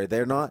Arsenal, or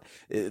they're not.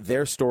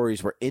 Their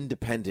stories were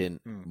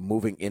independent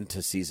moving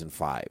into season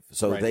 5,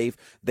 so Right.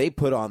 they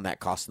put on that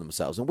costume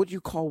themselves. And would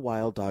you call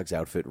Wild Dog's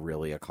outfit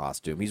really a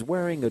costume? He's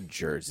wearing a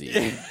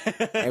jersey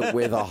and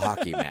with a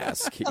hockey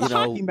mask. You know,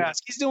 Hockey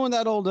mask. He's doing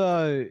that old,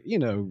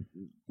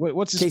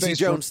 what's his Casey face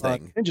Jones from,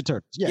 thing. Ninja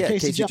Turtles. yeah,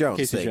 Casey Jones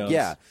Casey thing. Jones.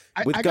 Yeah,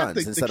 with I guns got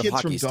the instead kids of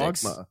hockey from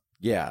sticks. Dogma.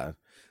 Yeah,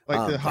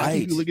 Like the hockey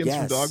right, hooligans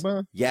yes. from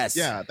Dogma. Yes,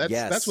 Yeah,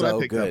 yes, that's what so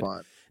I picked good. up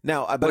on.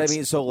 Now, but What's- I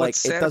mean, so like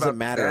what's it sad doesn't about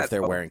matter that- if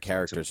they're wearing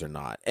characters or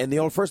not. And the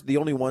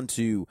only one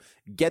to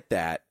get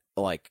that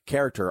like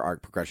character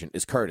arc progression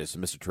is Curtis,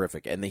 Mr.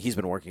 Terrific, and he's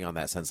been working on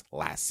that since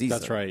last season.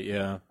 That's right.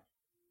 Yeah.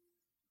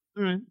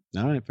 All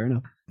right, fair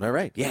enough. All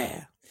right,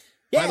 yeah.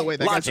 By the way,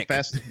 that logic.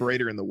 guy's the fastest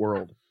berater in the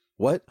world.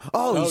 What?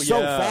 Oh, Oh, he's so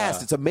yeah.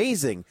 fast. It's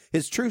amazing.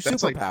 His true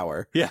That's like-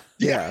 superpower. Yeah.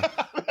 Yeah.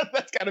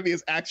 That's got to be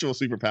his actual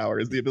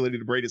superpower, is the ability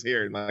to braid his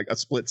hair in like a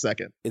split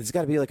second. It's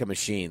got to be like a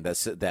machine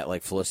that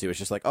like Felicity was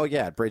just like, oh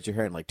yeah, it braids your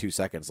hair in like 2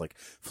 seconds. Like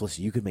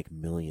Felicity, you could make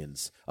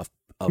millions of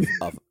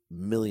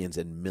millions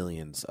and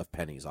millions of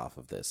pennies off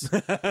of this.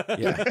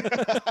 Yeah.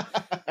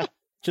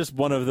 Just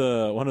one of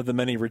the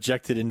many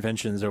rejected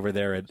inventions over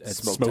there at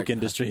Smoke tech-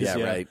 Industries.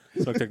 Yeah, right.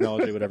 Smoke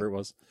technology, whatever it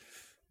was.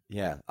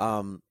 Yeah.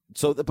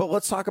 But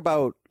let's talk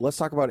about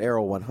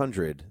Arrow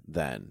 100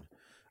 then.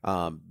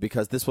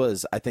 Because this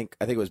was, I think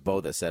it was Bo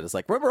that said, it's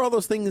like, remember all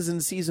those things in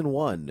season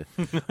 1.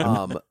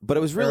 But it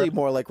was really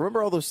more like,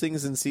 remember all those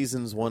things in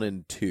seasons 1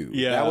 and 2.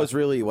 Yeah. That was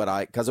really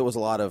because it was a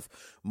lot of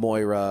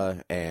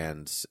Moira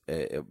and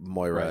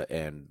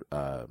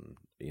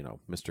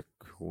Mr.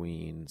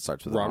 Queen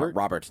starts with Robert?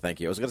 Robert, thank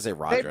you. I was going to say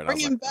Roger. They and I bring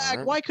was him like, back. all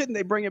right. Why couldn't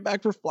they bring it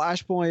back for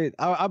Flashpoint?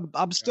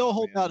 I'm still Oh,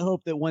 holding man. out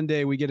hope that one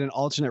day we get an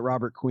alternate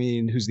Robert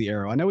Queen who's the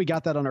Arrow. I know we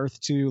got that on Earth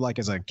 2, like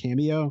as a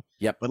cameo.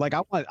 Yep. But like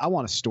I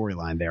want a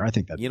storyline there. I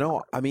think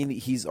that I mean,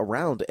 he's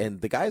around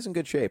and the guy's in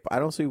good shape. I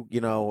don't see,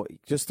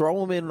 just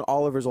throw him in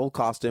Oliver's old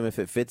costume. If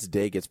it fits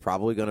Dig, it's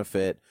probably going to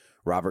fit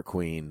Robert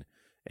Queen.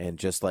 And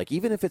just like,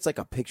 even if it's like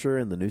a picture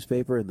in the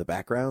newspaper in the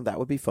background, that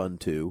would be fun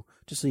too.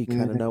 Just so you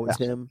kind of know it's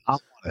him. I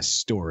want a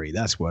story.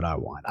 That's what I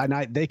want.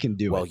 They can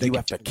do Well, it. They you can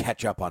have to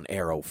catch up on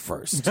Arrow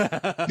first.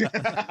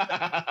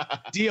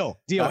 deal.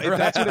 If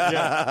that's what it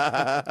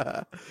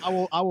is,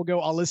 I will go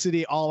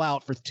Olicity all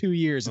out for 2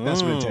 years if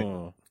that's what it takes.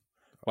 Oh.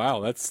 Wow,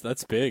 that's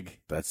big.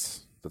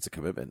 That's a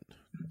commitment.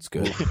 It's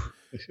good.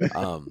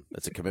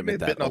 It's a commitment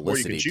that Bitten off more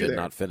you can Olicity chew did there.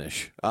 not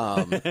finish.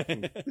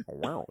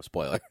 Wow,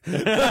 spoiler.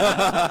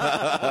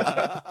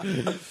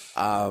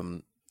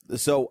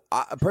 So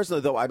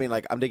personally, though, I mean,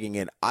 like I'm digging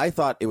in. I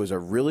thought it was a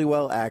really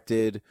well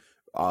acted,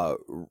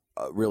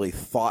 really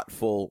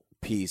thoughtful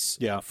piece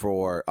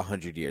for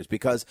 100 years,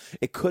 because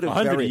it could have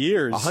 100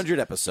 years, 100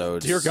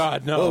 episodes. Dear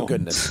God, no. Oh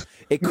goodness,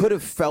 it could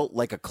have felt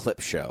like a clip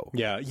show.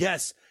 Yeah.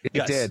 Yes. It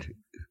Yes. did.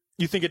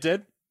 You think it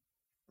did?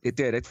 It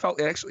did. It felt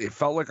like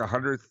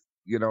 100th,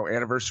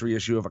 anniversary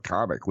issue of a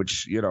comic,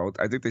 which,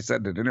 I think they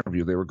said in an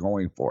interview they were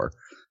going for.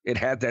 It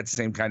had that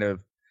same kind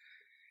of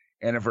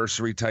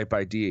anniversary type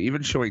idea.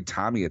 Even showing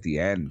Tommy at the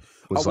end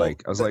was I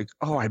was like,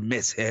 oh, I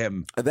miss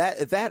him.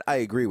 That I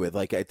agree with.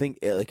 Like, I think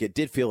it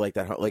did feel like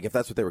that, like if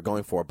that's what they were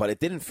going for, but it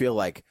didn't feel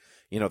like,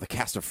 the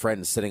cast of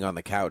Friends sitting on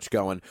the couch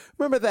going,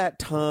 remember that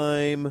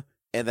time?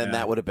 And then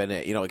that would have been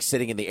it, like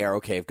sitting in the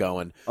Arrow cave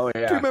going, Oh do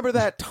you yeah. remember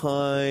that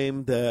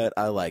time that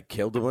I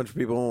killed a bunch of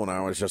people when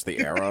I was just the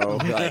Arrow?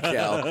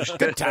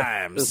 Good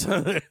times.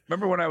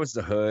 Remember when I was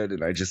the Hood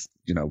and I just,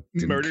 didn't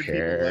Murdered people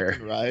care. left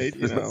and right.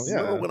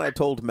 Remember when I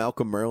told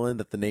Malcolm Merlin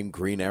that the name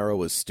Green Arrow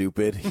was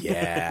stupid?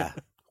 Yeah.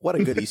 What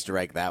a good Easter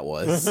egg that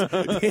was.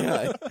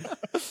 Yeah.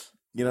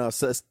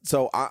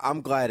 So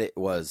I'm glad it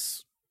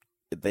was.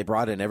 They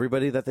brought in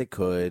everybody that they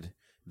could.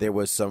 there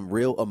was some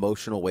real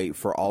emotional weight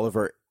for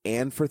Oliver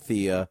and for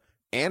Thea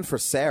and for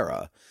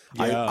Sarah.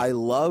 Yeah. I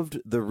loved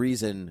the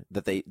reason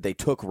that they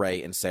took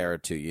Ray and Sarah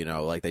to, you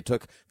know, like they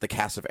took the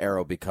cast of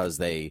Arrow because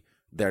they're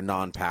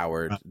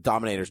non-powered.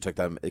 Dominators took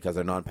them because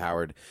they're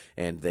non-powered,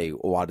 and they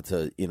wanted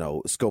to, you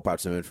know, scope out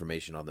some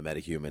information on the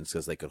metahumans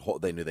because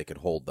they knew they could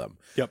hold them.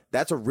 Yep.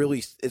 It's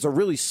a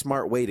really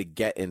smart way to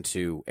get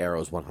into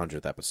Arrow's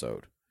 100th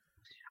episode.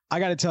 I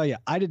got to tell you,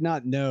 I did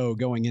not know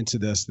going into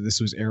this that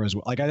this was Arrow's.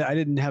 Like, I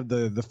didn't have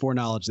the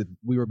foreknowledge that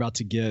we were about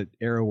to get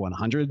Arrow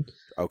 100.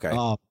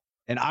 Okay.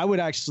 And I would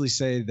actually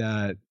say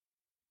that,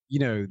 you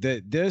know,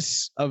 that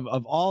this of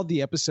all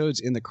the episodes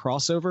in the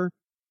crossover,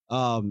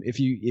 if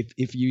you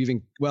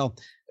even, well,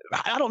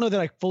 I don't know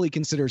that I fully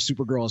consider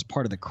Supergirl as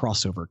part of the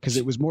crossover because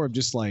it was more of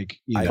just like,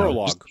 you know,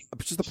 prologue.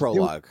 Just the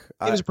prologue.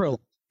 It was a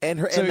prologue. And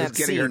So that it's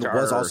getting her scene to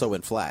was Earth. also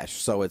in Flash,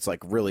 so it's like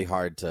really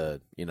hard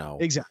to, you know.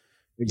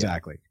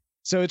 Exactly.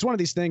 So it's one of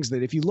these things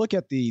that if you look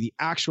at the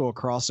actual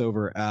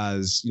crossover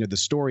as, you know, the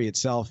story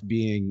itself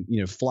being,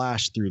 you know,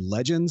 Flash through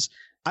Legends,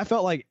 I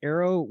felt like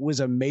Arrow was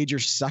a major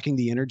sucking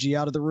the energy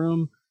out of the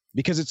room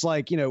because it's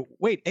like, you know,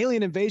 wait,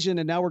 alien invasion,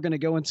 and now we're going to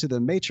go into the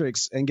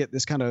Matrix and get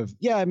this kind of,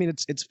 yeah, I mean,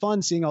 it's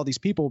fun seeing all these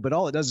people, but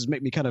all it does is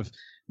make me kind of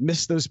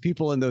miss those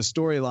people and those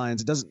storylines.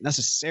 It doesn't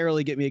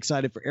necessarily get me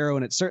excited for Arrow,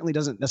 and it certainly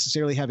doesn't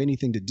necessarily have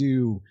anything to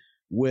do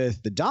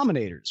with the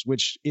Dominators,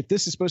 which if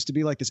this is supposed to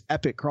be like this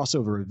epic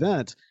crossover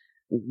event,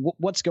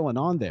 what's going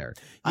on there?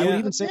 I would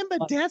even say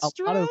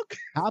a lot of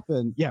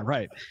happened. Yeah,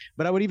 right.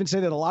 But I would even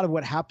say that a lot of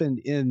what happened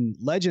in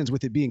Legends,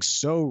 with it being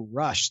so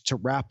rushed to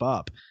wrap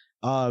up,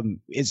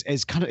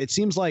 is kind of, it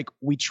seems like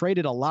we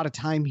traded a lot of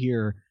time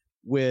here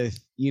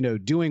with, you know,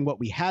 doing what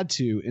we had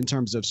to in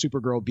terms of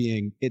Supergirl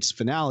being its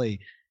finale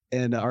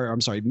and, or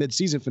I'm sorry,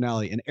 mid-season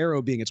finale, and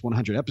Arrow being its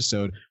 100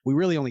 episode. We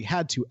really only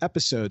had 2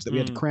 episodes that we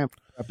had to cram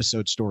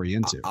episode story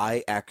into.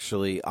 I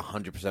actually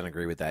 100%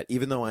 agree with that.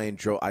 Even though I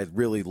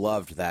really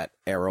loved that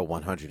Arrow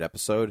 100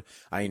 episode,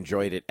 I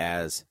enjoyed it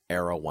as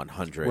Arrow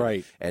 100,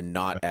 right, and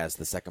not as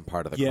the second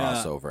part of the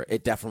crossover.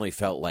 It definitely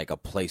felt like a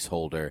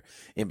placeholder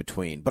in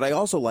between. But I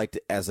also liked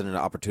it as an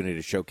opportunity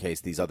to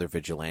showcase these other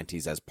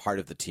vigilantes as part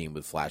of the team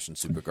with Flash and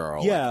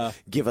Supergirl. Yeah,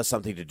 like, give us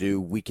something to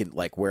do. We can,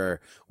 like, where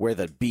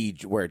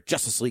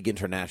Justice League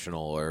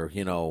International, or,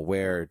 you know,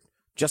 where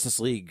Justice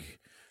League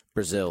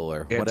Brazil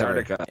or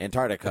whatever.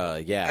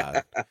 Antarctica,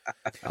 yeah.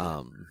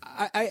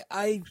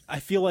 I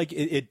feel like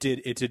it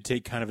did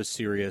take kind of a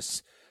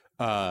serious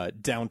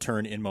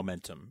downturn in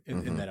momentum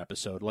in that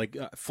episode. Like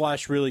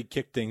Flash really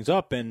kicked things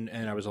up, and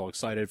I was all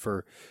excited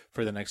for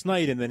the next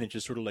night, and then it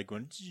just sort of like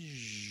went,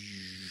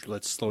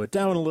 let's slow it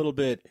down a little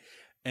bit,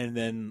 and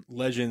then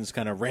Legends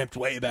kind of ramped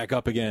way back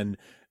up again.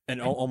 And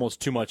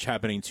almost too much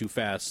happening too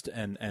fast,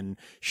 and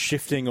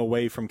shifting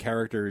away from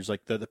characters.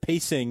 Like the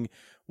pacing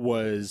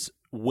was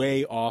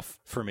way off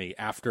for me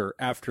after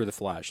the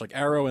Flash. Like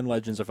Arrow and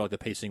Legends, I felt like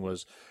the pacing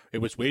was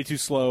way too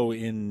slow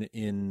in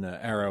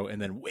Arrow,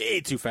 and then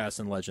way too fast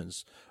in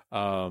Legends.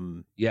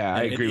 Yeah,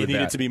 I agree with that. It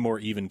needed to be more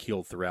even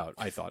keeled throughout,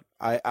 I thought.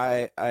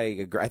 I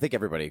agree. I think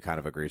everybody kind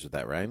of agrees with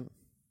that, right?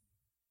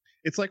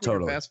 It's like when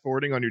you're fast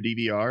forwarding on your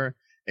DVR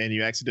and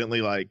you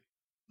accidentally, like,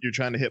 you're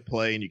trying to hit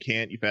play and you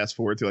can't. You fast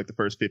forward through like the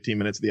first 15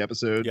 minutes of the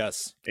episode.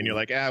 Yes. And you're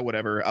like,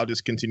 whatever. I'll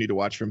just continue to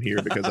watch from here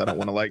because I don't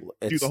want to like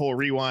do the whole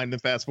rewind and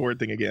fast forward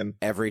thing again.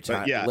 Every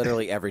time,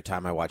 literally every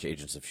time I watch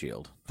Agents of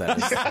S.H.I.E.L.D. That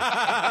is,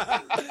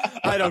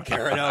 I don't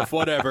care enough.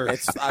 Whatever.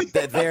 It's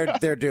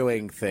they're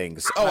doing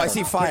things. Oh, I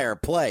see fire.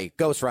 Play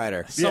Ghost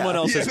Rider. Someone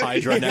else is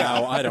Hydra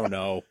now. I don't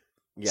know.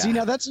 Yeah. See,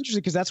 now that's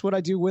interesting because that's what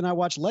I do when I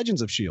watch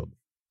Legends of S.H.I.E.L.D.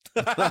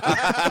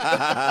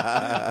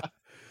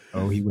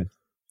 Oh, he went.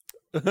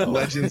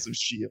 Legends of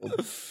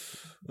S.H.I.E.L.D.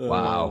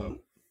 Wow.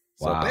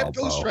 So they have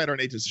Ghost Rider on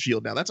Agents of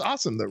S.H.I.E.L.D. now. That's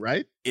awesome, though,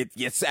 right?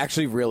 It's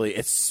actually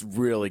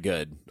really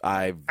good.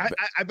 I've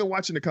been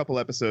watching a couple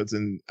episodes,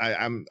 and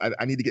I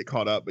need to get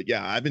caught up. But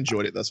yeah, I've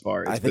enjoyed it thus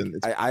far. I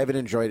haven't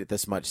enjoyed it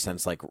this much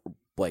since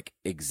like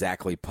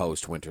exactly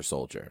post Winter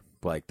Soldier.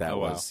 Like that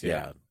was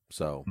yeah.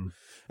 So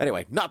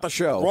anyway, not the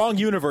show. Wrong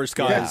universe,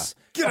 guys.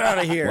 Yeah. Get out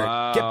of here.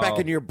 Wow. Get back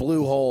in your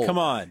blue hole. Come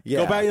on. Yeah.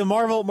 Go back to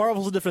Marvel.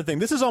 Marvel's a different thing.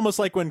 This is almost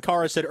like when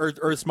Kara said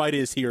Earth's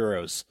mightiest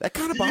heroes. That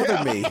kind of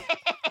bothered me.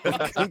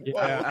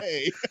 Yeah.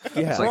 It's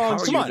like, Wrong. how are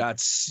Come you on.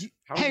 nuts?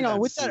 Hang on,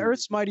 with that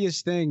Earth's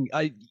Mightiest thing,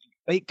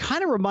 it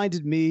kind of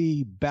reminded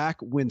me back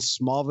when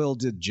Smallville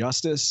did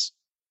Justice.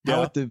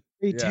 How at the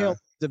very tail end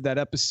of that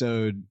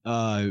episode,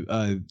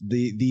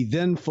 the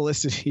then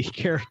Felicity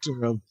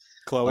character of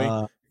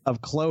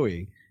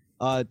Chloe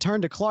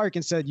turned to Clark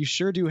and said, "You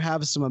sure do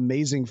have some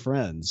amazing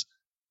friends."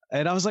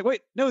 And I was like,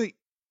 "Wait, no,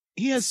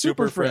 he has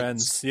super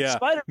friends." Yeah,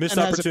 Spider-Man missed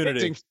has opportunity.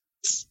 amazing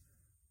friends.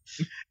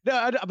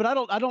 No, but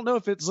I don't know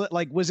if it's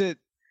like,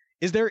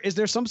 is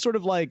there some sort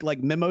of like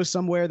memo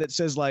somewhere that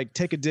says like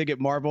take a dig at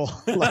Marvel?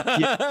 Like,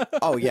 yeah.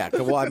 Oh yeah.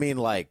 Well, I mean,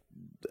 like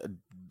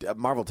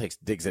Marvel takes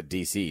digs at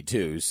DC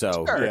too,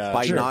 so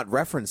by not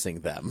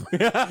referencing them,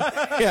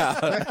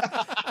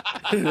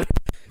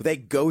 they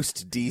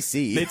ghost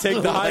DC. They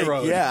take the high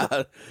road.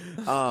 Yeah.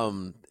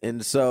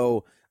 And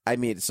so I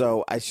mean,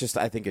 so I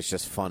think it's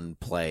just fun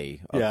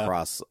play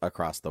across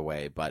the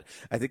way. But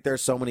I think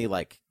there's so many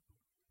like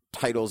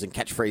titles and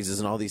catchphrases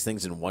and all these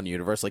things in one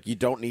universe. Like you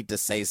don't need to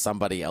say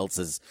somebody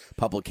else's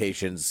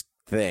publication's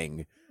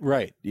thing.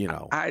 Right. You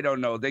know. I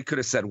don't know. They could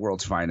have said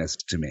World's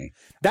Finest to me.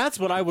 That's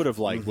what I would have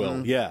liked,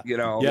 Will. Yeah. You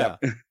know. Yeah.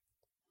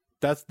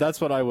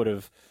 That's what I would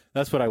have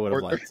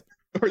liked.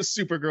 Or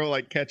Supergirl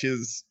like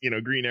catches,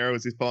 Green Arrow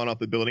as he's falling off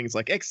the building. It's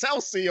like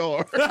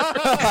Excelsior.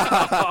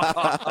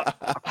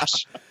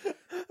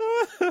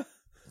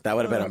 That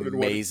would have been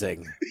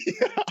amazing.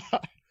 Yeah.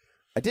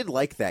 I did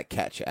like that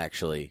catch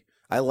actually.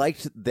 I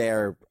liked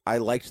their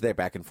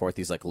back and forth.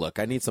 He's like, "Look,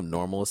 I need some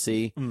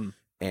normalcy."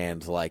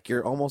 And like,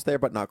 you're almost there,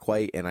 but not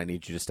quite. And I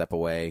need you to step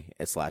away. /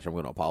 I'm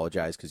going to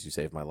apologize because you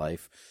saved my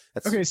life.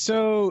 Okay,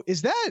 so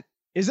is that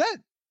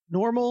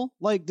normal?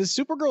 Like, does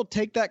Supergirl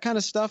take that kind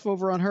of stuff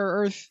over on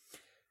her Earth?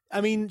 I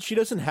mean, she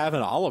doesn't have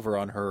an Oliver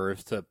on her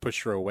Earth to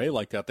push her away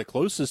like that. The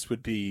closest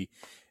would be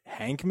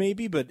Hank,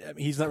 maybe, but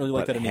he's not really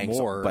like that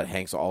anymore. But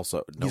Hank's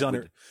also he's on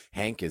her.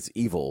 Hank is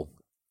evil.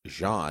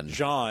 Jean,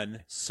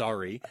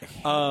 sorry.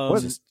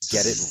 Just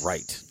get it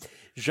right.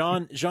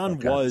 Jean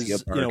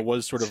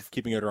was sort of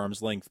keeping her at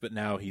arm's length, but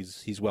now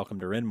he's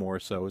welcomed her in more,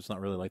 so it's not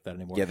really like that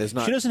anymore. Yeah,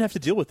 she doesn't have to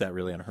deal with that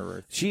really on her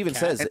Earth. She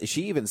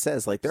even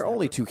says like there are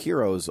only two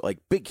heroes, like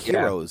big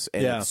heroes,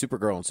 and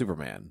Supergirl and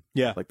Superman.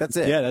 Yeah, like that's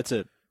it. Yeah, that's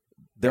it.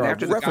 And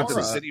after the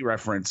Gotham City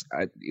reference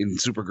in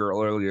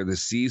Supergirl earlier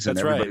this season,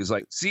 everybody's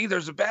like, "See,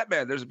 there's a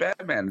Batman. There's a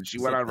Batman." And she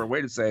went out of her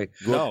way to say,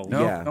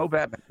 "No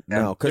Batman."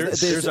 No, because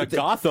there's a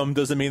Gotham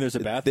doesn't mean there's a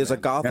Batman. There's a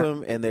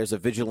Gotham and there's a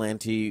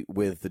vigilante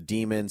with the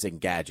demons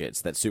and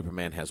gadgets that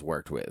Superman has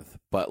worked with.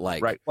 But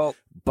like, right. Well,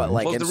 but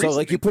like, and so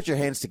like, you put your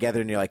hands together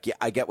and you're like, "Yeah,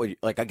 I get what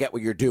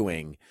you're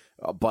doing."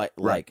 But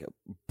like,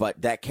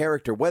 but that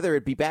character, whether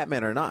it be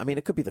Batman or not, I mean,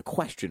 it could be the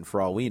Question for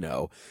all we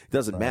know. It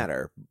doesn't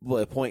matter. Well,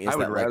 the point is I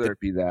would rather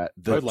it be that.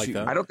 I would like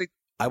that. I don't think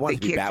I want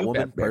it to be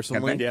Batwoman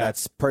personally.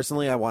 That's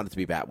personally, I want it to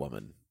be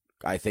Batwoman.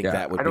 I think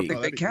that would be. I don't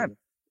think they can.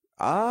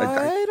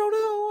 I don't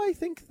know. I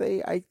think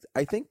they.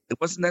 I think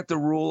it wasn't that the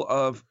rule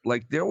of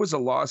like there was a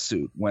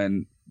lawsuit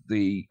when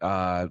they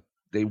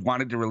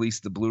wanted to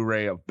release the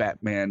Blu-ray of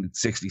Batman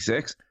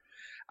 '66.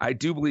 I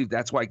do believe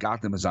that's why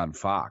Gotham is on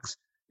Fox.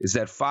 Is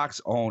that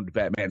Fox owned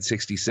Batman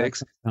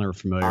 '66? Kind of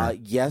familiar.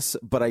 Yes,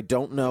 but I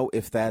don't know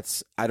if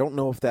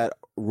that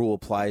rule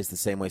applies the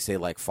same way, say,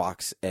 like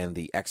Fox and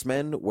the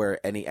X-Men, where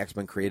any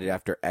X-Men created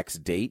after X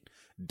date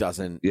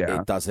doesn't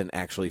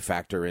actually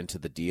factor into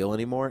the deal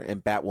anymore.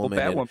 And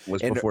Batwoman,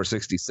 was before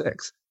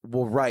 '66.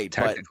 Well, right,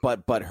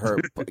 but her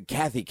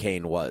Kathy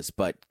Kane was,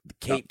 but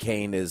Kate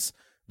Kane is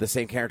the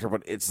same character,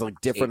 but it's like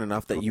different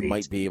enough that you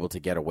might be able to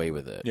get away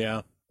with it.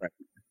 Yeah. Right.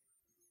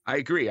 I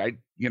agree.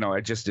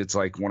 It's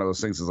like one of those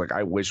things is like,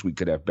 I wish we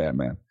could have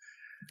Batman.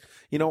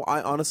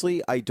 I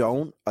honestly, I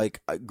don't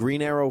like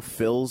Green Arrow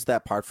fills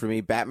that part for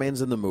me.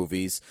 Batman's in the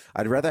movies.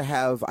 I'd rather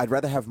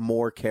have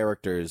more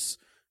characters,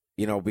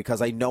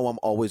 because I know I'm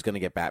always going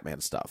to get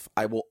Batman stuff.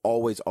 I will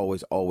always,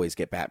 always, always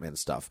get Batman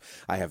stuff.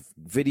 I have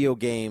video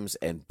games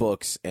and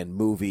books and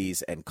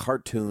movies and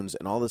cartoons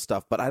and all this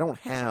stuff, but I don't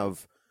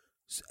have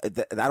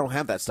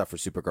that stuff for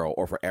Supergirl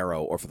or for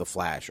Arrow or for the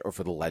Flash or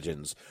for the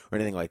Legends or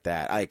anything like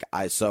that.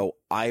 So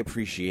I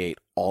appreciate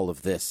all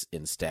of this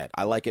instead.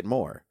 I like it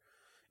more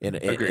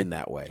in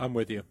that way. I'm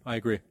with you. I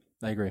agree.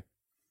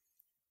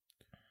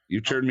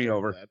 You turned me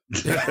over.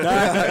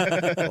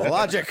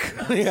 Logic.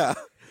 Yeah.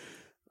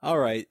 All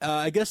right.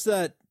 I guess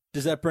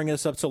does that bring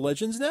us up to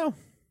Legends now?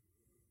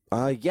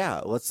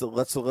 Yeah, let's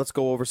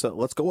go over some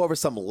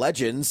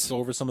legends. Go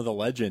over some of the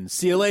legends.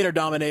 See you later,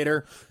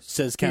 Dominator,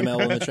 says Kamel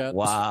in the chat.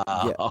 Wow.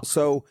 Yeah.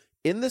 So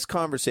in this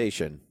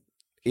conversation,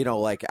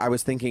 like I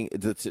was thinking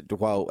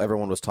while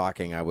everyone was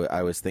talking,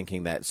 I was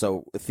thinking that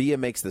so Thea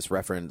makes this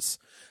reference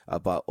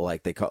about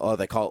like they call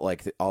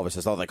Oliver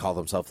says, they call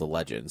themselves the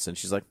Legends, and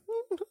she's like,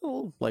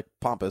 like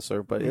pompous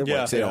or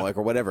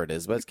or whatever it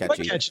is, but it's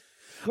catchy.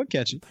 What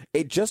catchy?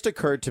 It just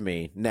occurred to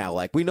me now,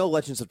 like we know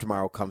Legends of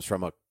Tomorrow comes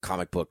from a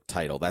comic book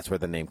title. That's where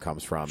the name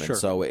comes from. Sure. And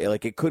so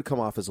it could come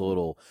off as a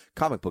little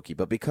comic booky,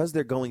 but because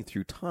they're going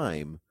through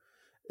time,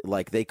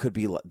 like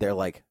they're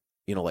like,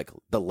 like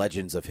the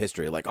legends of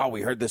history. Like, oh,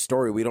 we heard this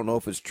story. We don't know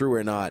if it's true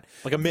or not.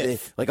 Like a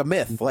myth.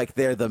 Like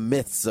they're the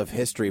myths of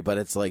history, but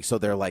it's like, so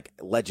they're like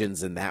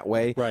legends in that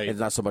way. Right. It's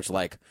not so much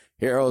like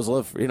heroes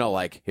live,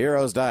 like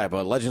heroes die,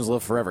 but legends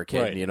live forever,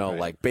 kid. Right,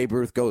 like Babe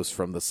Ruth goes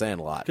from the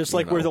Sandlot. Just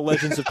like we're the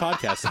legends of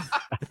podcasting.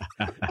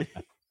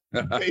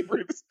 Babe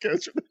Ruth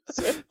goes from the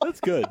Sandlot. That's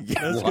good.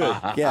 That's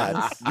good.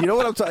 Yeah. You know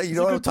what I'm talking. You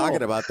know what I'm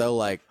talking about, though.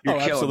 Like,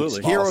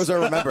 absolutely. Heroes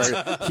are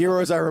remembered.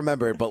 Heroes are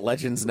remembered, but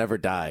legends never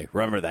die.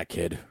 Remember that,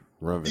 kid.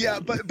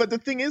 But the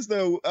thing is,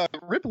 though,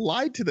 Rip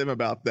lied to them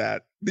about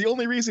that. The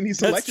only reason he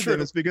selected them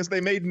is because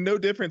they made no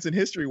difference in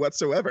history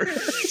whatsoever.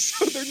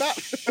 So they're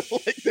not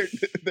like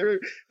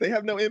they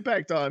have no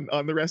impact on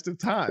the rest of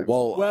time.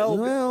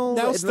 Well,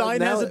 now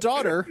Stein has a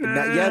daughter.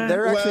 Yeah,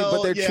 they're actually,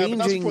 but they're changing.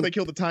 But that's before they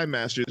killed the Time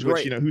Masters,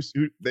 which Right.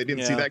 who they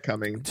didn't see that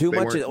coming. Too They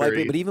much, weren't like,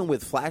 very- but even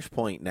with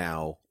Flashpoint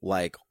now,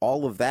 like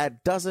all of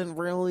that doesn't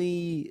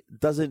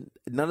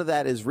none of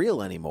that is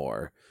real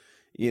anymore.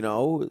 You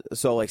know,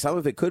 so like some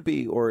of it could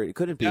be or it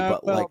couldn't be,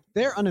 but like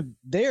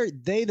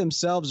they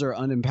themselves are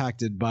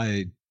unimpacted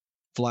by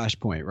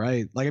Flashpoint,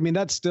 right? Like, I mean,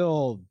 that's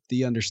still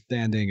the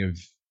understanding of.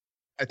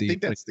 I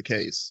think that's the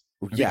case.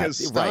 Yeah,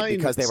 because right,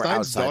 because they were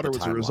Stein's outside daughter the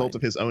was a result timeline.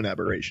 of his own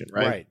aberration,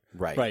 right?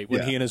 Right. When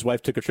Yeah. he and his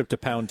wife took a trip to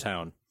Pound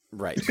Town.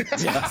 Right.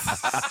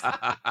 Yes.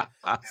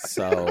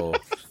 So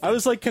I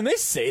was like, can they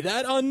say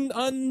that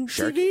on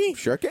sure, TV?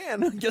 sure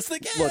can. Yes, they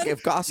can. Look,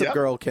 if Gossip Yep.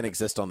 Girl can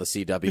exist on the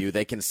CW,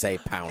 they can say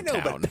Pound I know,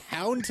 Town. but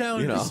Pound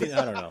Town, You know.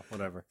 I don't know.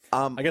 Whatever.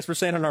 I guess we're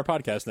saying it on our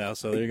podcast now,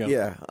 so there you go.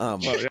 Yeah. Oh,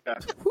 yeah.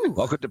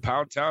 Welcome to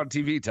Pound Town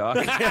TV Talk.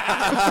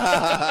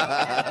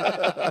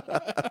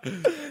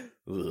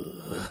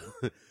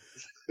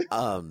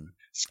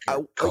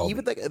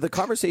 Even the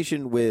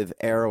conversation with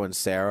Arrow and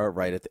Sarah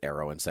right at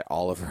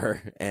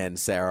Oliver and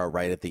Sarah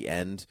right at the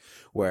end,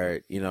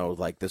 where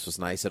like this was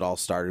nice. It all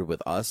started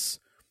with us.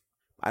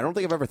 I don't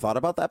think I've ever thought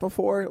about that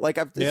before. Like,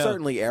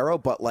 certainly Arrow,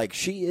 but like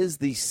she is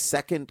the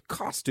second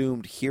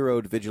costumed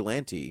heroed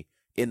vigilante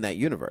in that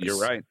universe. You're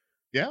right.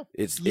 Yeah.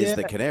 Is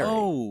the Canary.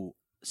 Oh,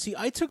 see,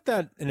 I took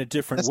that in a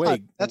different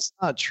way. That's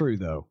not true,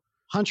 though.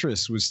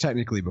 Huntress was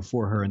technically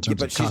before her in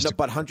terms of costume.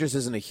 But Huntress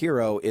isn't a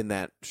hero in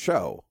that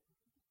show.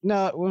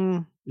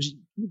 No,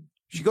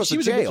 she goes to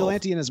was jail. a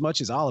vigilante in as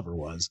much as Oliver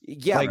was.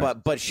 Yeah,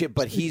 Like- but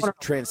he's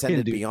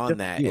transcended Dude,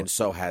 beyond that, yeah. and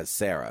so has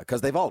Sarah,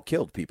 because they've all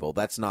killed people.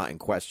 That's not in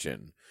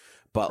question.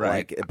 But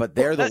Right. but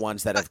they're the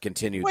ones that have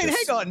continued. Wait,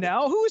 this. hang on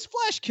now. Who is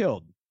Flash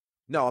killed?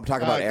 No, I'm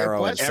talking about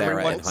Arrow and Flash- Sarah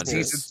Everyone and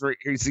Huntress.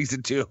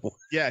 season 2.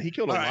 Yeah, he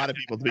killed a lot of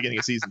people at the beginning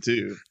of season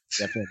 2.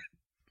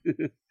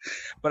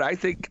 But I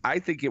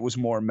think it was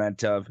more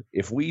meant of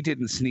if we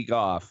didn't sneak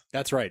off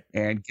That's right.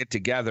 and get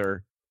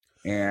together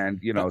and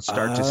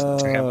start to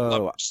have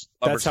lovers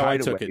That's how I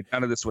took hideaway, it.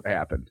 none of this would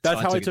happen.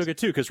 That's how I took it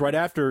too. Because right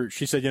after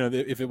she said,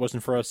 if it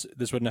wasn't for us,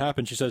 this wouldn't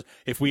happen. She says,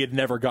 if we had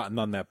never gotten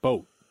on that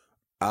boat.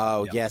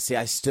 Oh yeah. See,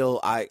 I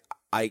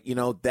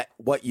that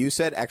what you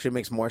said actually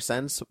makes more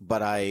sense.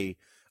 But I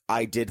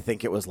did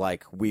think it was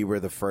like we were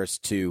the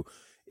first to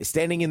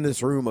standing in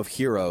this room of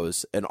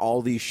heroes and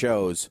all these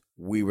shows.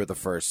 We were the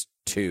first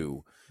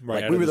two.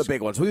 Right. Like we were the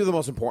big ones. We were the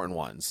most important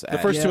ones. The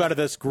first two out of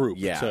this group.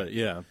 Yeah. So,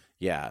 yeah.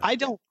 Yeah. I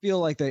don't feel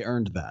like they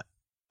earned that.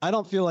 I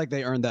don't feel like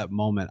they earned that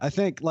moment. I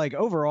think like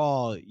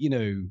overall,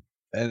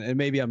 and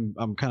maybe I'm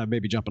kind of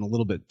maybe jumping a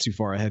little bit too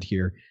far ahead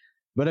here,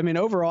 but I mean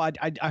overall,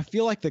 I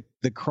feel like the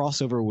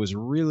crossover was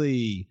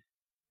really,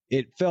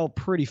 it fell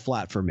pretty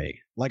flat for me.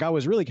 Like I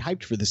was really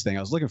hyped for this thing.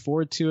 I was looking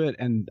forward to it,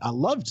 and I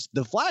loved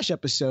the Flash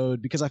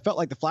episode because I felt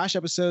like the Flash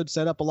episode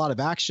set up a lot of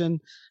action.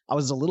 I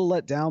was a little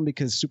let down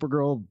because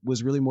Supergirl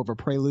was really more of a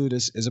prelude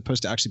as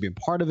opposed to actually being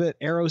part of it.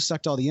 Arrow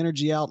sucked all the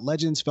energy out.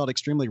 Legends felt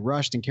extremely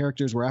rushed, and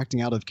characters were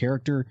acting out of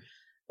character.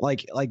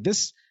 Like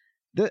this.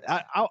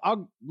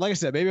 I'll like I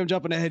said, maybe I'm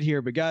jumping ahead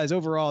here, but guys,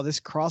 overall, this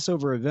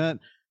crossover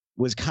event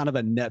was kind of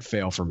a net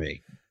fail for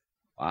me.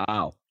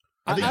 Wow.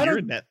 I think you're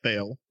a net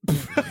fail.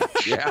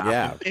 Yeah.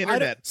 Yeah.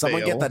 Internet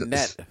Someone fail. get the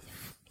net.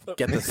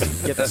 Get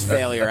this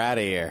failure out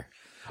of here.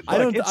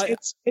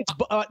 It's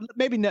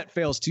maybe net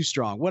fails too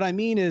strong. What I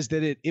mean is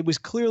that it was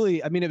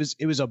clearly, I mean,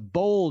 it was a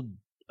bold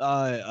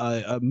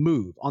a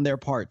move on their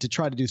part to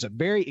try to do something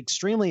very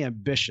extremely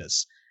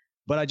ambitious,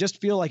 but I just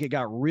feel like it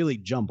got really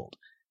jumbled.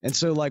 And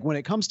so like when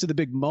it comes to the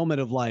big moment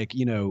of like,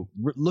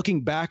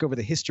 looking back over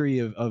the history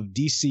of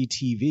DC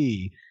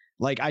TV,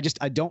 like I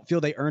don't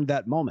feel they earned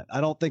that moment.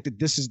 I don't think that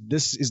this is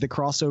the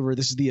crossover.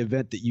 This is the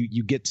event that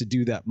you get to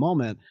do that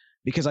moment,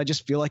 because I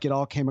just feel like it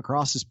all came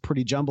across as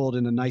pretty jumbled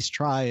and a nice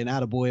try and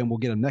attaboy, and we'll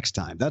get them next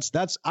time. That's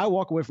I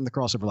walk away from the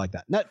crossover like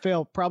that. Net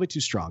fail, probably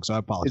too strong, so I Is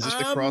apologize. this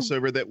the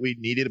crossover that we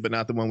needed, but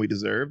not the one we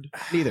deserved?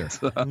 Neither.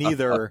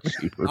 Neither.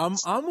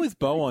 I'm with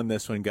Bo on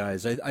this one,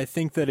 guys. I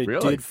think that it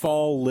Really? did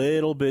fall a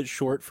little bit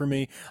short for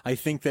me. I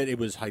think that it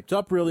was hyped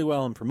up really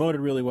well and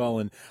promoted really well,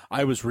 and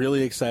I was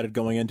really excited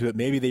going into it.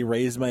 Maybe they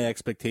raised my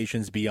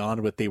expectations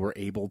beyond what they were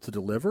able to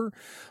deliver.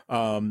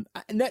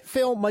 Net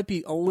fail might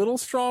be a little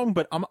strong,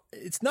 but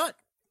it's not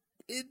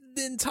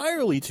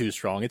entirely too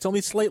strong. It's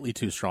only slightly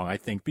too strong, I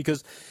think,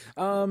 because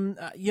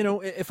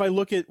if I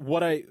look at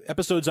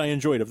episodes I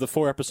enjoyed of the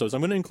 4 episodes,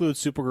 I'm going to include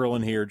Supergirl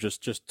in here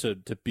just to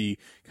be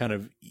kind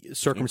of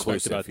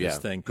circumspect about this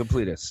thing.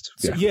 Completist.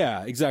 So,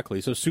 yeah,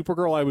 exactly. So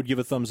Supergirl, I would give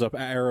a thumbs up.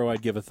 Arrow,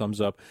 I'd give a thumbs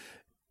up.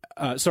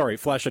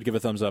 Flash, I'd give a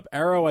thumbs up.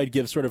 Arrow, I'd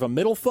give sort of a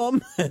middle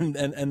thumb,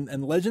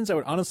 and Legends, I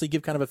would honestly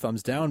give kind of a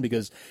thumbs down,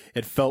 because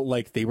it felt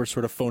like they were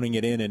sort of phoning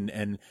it in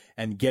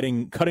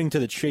and cutting to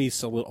the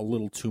chase a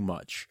little too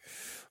much.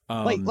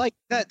 Like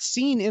that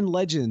scene in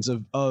Legends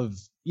of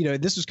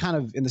this was kind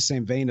of in the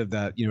same vein of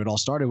that, it all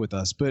started with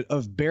us, but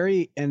of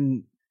Barry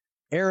and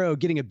Arrow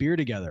getting a beer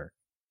together.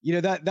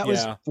 That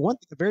was for one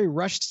thing, a very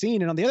rushed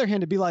scene, and on the other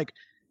hand, to be like,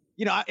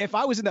 if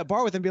I was in that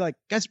bar with them, be like,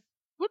 guys,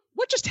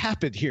 what just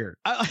happened here?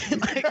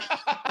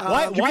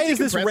 Why is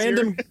this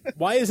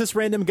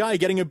random guy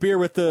getting a beer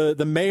with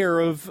the mayor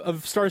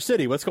of Star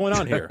City? What's going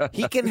on here?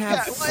 He can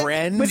have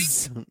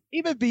friends.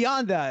 Even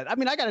beyond that, I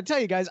mean, I got to tell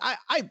you guys,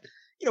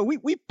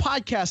 we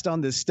podcast on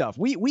this stuff.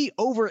 We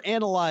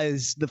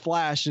overanalyze the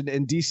Flash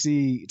and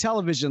DC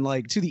television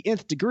like to the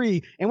nth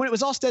degree. And when it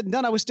was all said and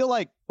done, I was still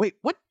like, wait,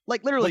 what?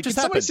 Like literally, what just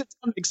can somebody happened? sit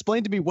down and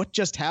explain to me what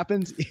just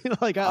happened?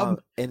 Like,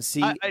 And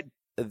see, I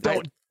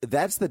don't.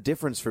 that's the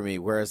difference for me.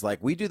 Whereas, like,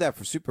 we do that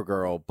for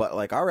Supergirl, but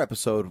like our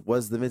episode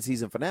was the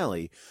mid-season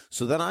finale.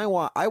 So then I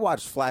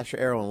watched Flash,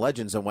 Arrow, and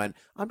Legends and went,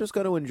 I'm just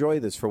going to enjoy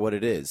this for what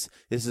it is.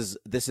 This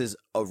is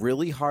a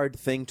really hard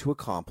thing to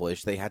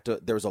accomplish. There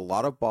was a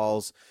lot of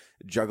balls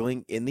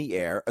juggling in the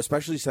air,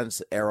 especially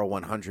since Arrow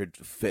 100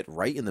 fit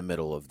right in the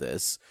middle of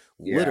this,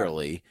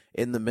 literally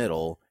in the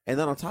middle. And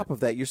then on top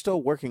of that, you're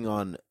still working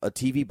on a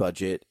TV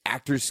budget,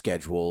 actors'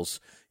 schedules.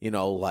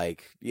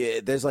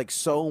 There's like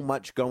so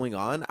much going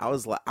on. I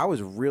was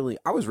really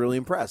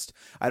impressed.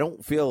 I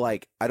don't feel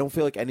like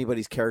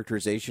anybody's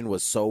characterization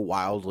was so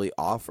wildly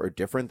off or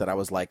different that I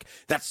was like,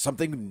 that's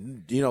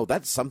something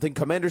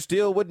Commander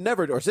Steel would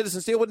never do, or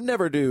Citizen Steel would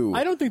never do.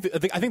 I don't think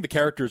I think the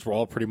characters were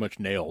all pretty much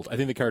nailed. I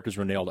think the characters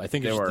were nailed. I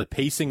think it's just the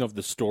pacing of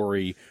the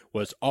story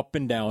was up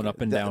and down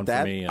for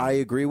me. I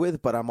agree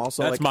with, but I'm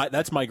also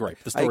that's my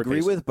gripe. The story I agree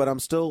pacing. with, but I'm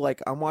still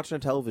like, I'm watching a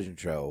television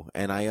show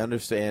and I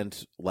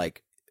understand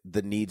like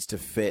the needs to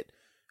fit.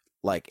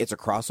 Like, it's a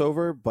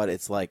crossover, but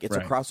it's like a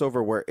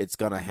crossover where it's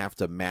gonna have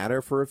to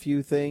matter for a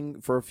few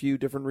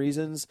different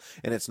reasons,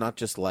 and it's not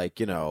just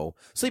like,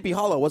 Sleepy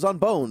Hollow was on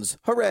Bones,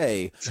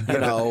 hooray,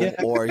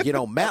 or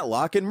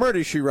Matlock and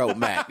Murder She Wrote,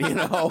 Matt,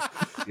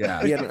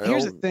 Yeah.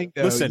 Here's the thing,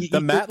 though. Listen,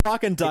 the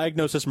Matlock and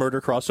Diagnosis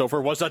Murder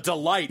crossover was a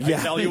delight. I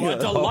tell you, a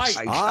delight.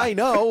 I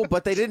know,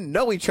 but they didn't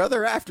know each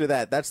other after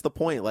that. That's the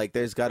point. Like,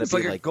 there's got to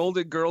be like a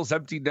Golden Girls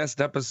Empty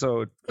Nest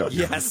episode.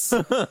 Yes,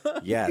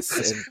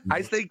 yes.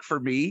 I think for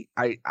me,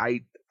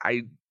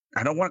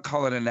 I don't want to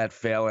call it a net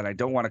fail, and I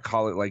don't want to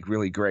call it like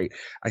really great.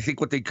 I think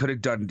what they could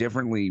have done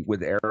differently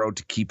with Arrow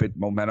to keep it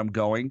momentum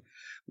going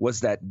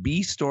was that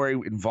B story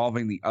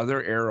involving the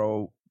other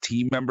Arrow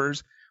team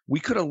members. We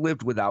could have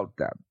lived without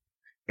them,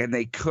 and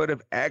they could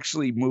have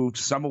actually moved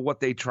some of what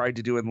they tried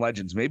to do in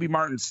Legends, maybe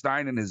Martin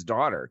Stein and his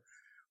daughter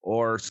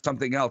or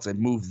something else, and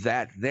moved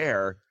that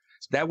there.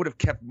 That would have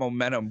kept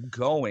momentum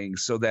going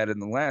so that in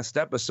the last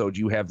episode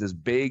you have this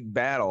big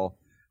battle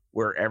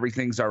where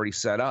everything's already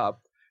set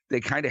up. They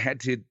kind of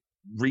had to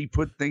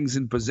re-put things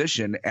in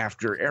position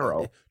after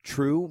Arrow.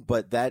 True,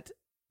 but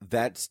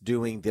that's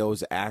doing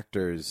those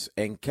actors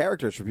and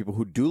characters for people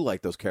who do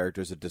like those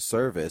characters a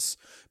disservice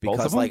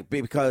because I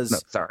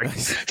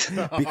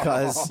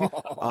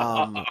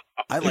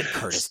like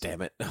Curtis,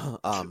 damn it.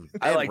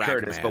 I like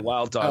Curtis, but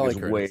Wild Dog is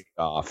way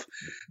off.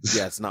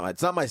 Yeah, it's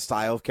not my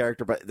style of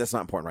character, but that's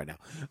not important right now.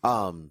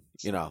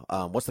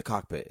 What's the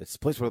cockpit? It's a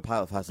place where the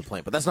pilot flies the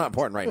plane, but that's not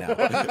important right now.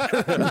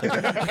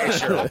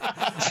 Sure.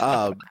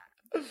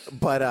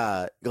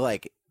 But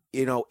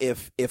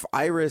if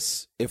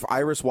Iris,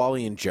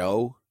 Wally, and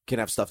Joe can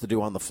have stuff to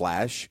do on the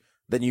Flash,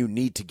 then you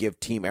need to give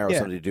Team Arrow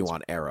something to do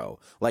on Arrow.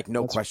 Like,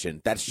 no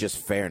question. That's just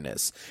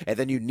fairness. And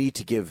then you need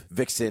to give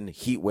Vixen,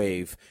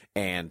 Heatwave,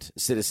 and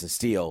Citizen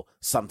Steel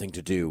something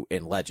to do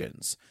in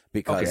Legends.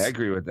 Because, I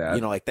agree with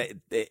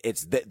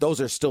that.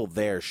 Those are still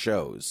their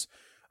shows.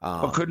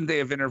 But couldn't they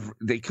have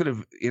they could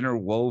have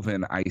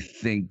interwoven, I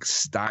think,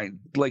 Stein,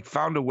 like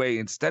found a way,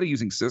 instead of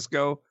using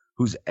Cisco,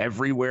 who's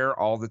everywhere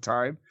all the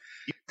time,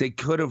 they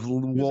could have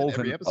woven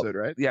every episode,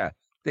 right? Yeah.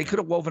 They could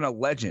have woven a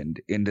Legend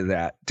into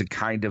that to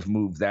kind of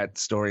move that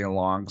story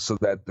along so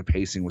that the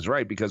pacing was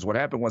right. Because what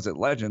happened was at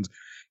Legends,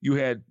 you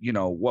had,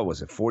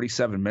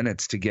 47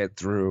 minutes to get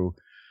through,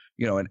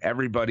 and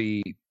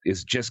everybody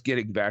is just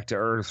getting back to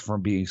Earth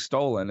from being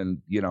stolen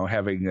and,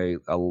 having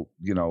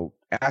a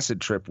acid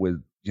trip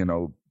with,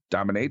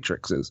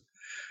 dominatrixes.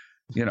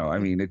 I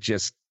mean,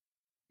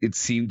 it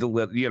seemed a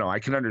little, I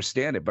can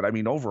understand it, but I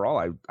mean,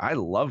 overall, I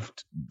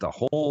loved the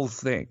whole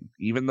thing,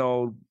 even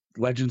though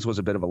Legends was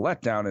a bit of a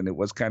letdown, and it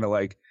was kind of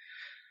like,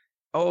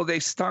 oh, they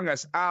stung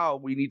us. Ow,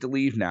 we need to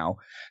leave now.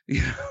 It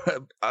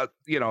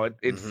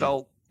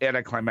felt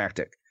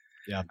anticlimactic.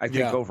 Yeah. I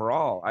think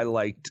overall, I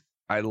liked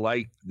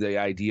the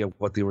idea of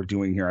what they were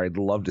doing here. I'd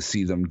love to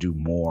see them do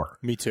more.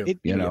 Me too.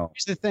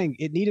 Here's the thing: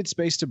 it needed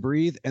space to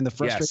breathe, and the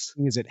frustrating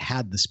thing is it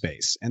had the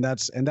space, and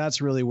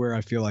that's really where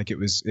I feel like it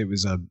was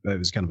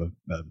kind of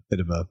a bit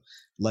of a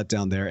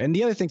letdown there. And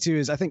the other thing too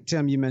is, I think,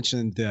 Tim, you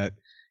mentioned that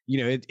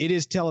it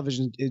is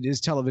television. It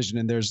is television,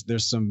 and there's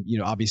some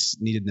obvious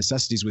needed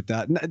necessities with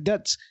that. And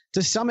that's,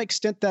 to some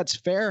extent, that's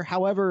fair.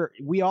 However,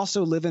 we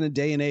also live in a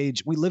day and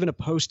age. We live in a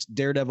post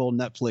Daredevil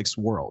Netflix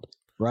world,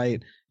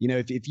 right?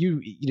 If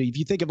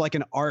you think of like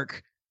an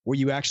arc where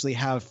you actually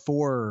have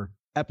 4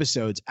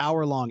 episodes,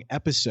 hour-long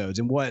episodes,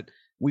 and what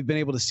we've been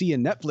able to see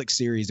in Netflix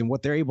series and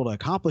what they're able to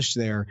accomplish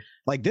there.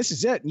 Like, this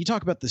is it. And you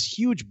talk about this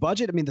huge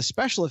budget. I mean, the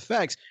special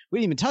effects, we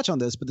didn't even touch on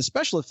this, but the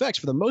special effects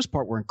for the most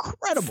part were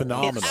incredible.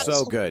 Phenomenal.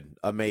 So good.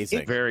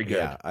 Amazing. Very good.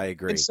 Yeah, I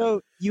agree. And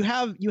so you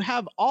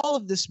have all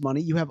of this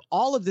money, you have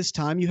all of this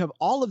time, you have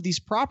all of these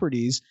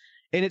properties,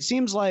 and it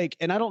seems like,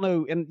 and I don't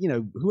know, and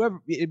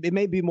whoever, it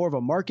may be more of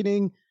a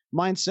marketing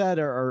mindset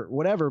or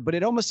whatever, but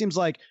it almost seems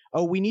like,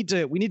 oh, we need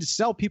to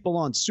sell people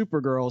on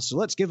Supergirl, so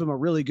let's give them a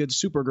really good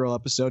Supergirl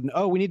episode, and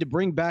oh, we need to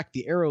bring back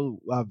the Arrow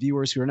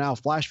viewers who are now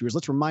Flash viewers,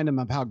 let's remind them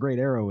of how great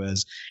Arrow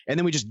is, and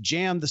then we just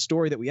jam the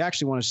story that we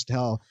actually want to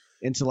tell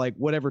into like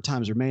whatever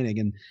time's remaining,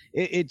 and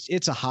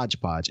it's a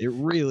hodgepodge. It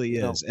really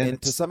is.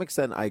 And to some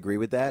extent I agree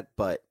with that,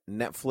 but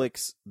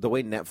Netflix, the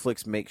way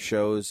Netflix makes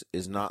shows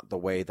is not the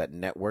way that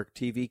network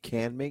TV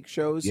can make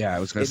shows. Yeah, I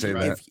was going to say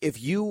that.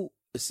 If you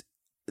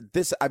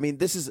this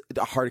is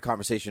a hard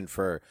conversation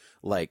for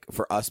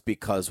us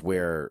because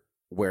we're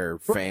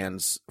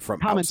fans from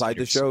outside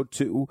the show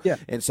too. Yeah.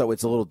 And so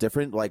it's a little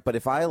different. But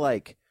if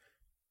I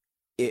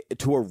it,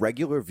 to a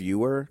regular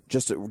viewer,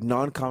 just a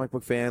non-comic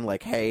book fan,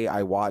 hey,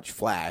 I watch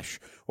Flash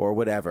or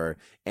whatever,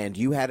 and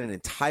you had an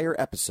entire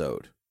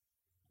episode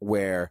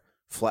where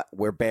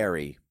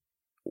Barry,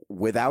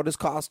 without his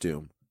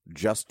costume,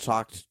 just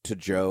talked to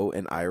Joe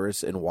and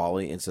Iris and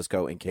Wally and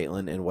Cisco and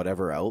Caitlin and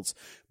whatever else,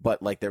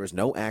 but there was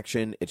no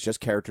action. It's just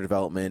character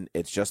development.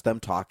 It's just them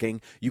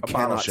talking. You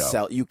cannot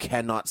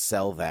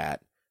sell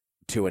that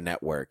to a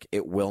network.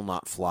 It will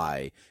not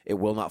fly. It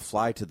will not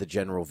fly to the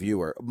general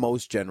viewer,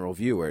 most general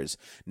viewers.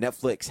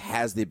 Netflix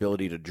has the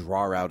ability to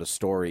draw out a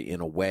story in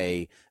a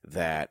way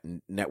that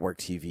network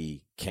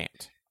TV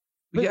can't.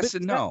 Yes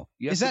and no.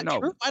 Yes is that and no.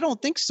 true? I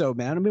don't think so,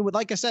 man. I mean,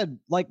 like I said,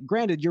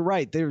 granted, you're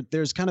right.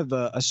 There's kind of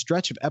a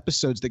stretch of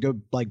episodes that go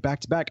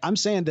back to back. I'm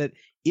saying that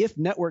if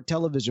network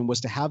television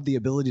was to have the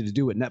ability to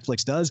do what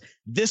Netflix does,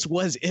 this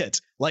was it.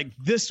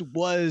 This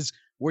was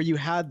where you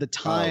had the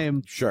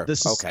time. Sure.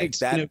 Okay.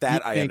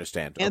 That I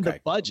understand. And the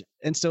budget.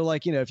 And so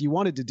if you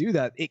wanted to do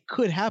that, it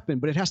could happen,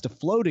 but it has to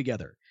flow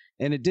together.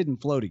 And it didn't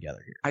flow together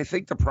here. I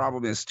think the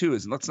problem is too,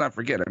 is let's not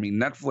forget, I mean,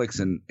 Netflix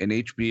and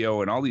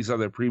HBO and all these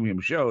other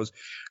premium shows,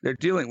 they're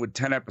dealing with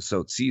 10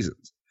 episode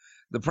seasons.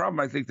 The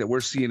problem I think that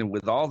we're seeing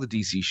with all the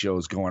DC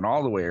shows going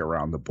all the way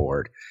around the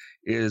board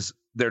is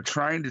they're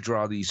trying to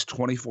draw these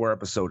 24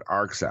 episode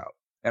arcs out.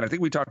 And I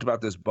think we talked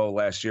about this, Bo,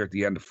 last year at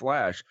the end of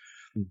Flash,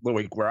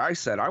 where I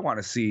said, I want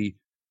to see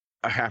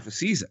a half a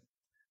season,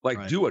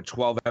 do a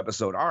 12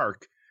 episode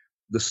arc.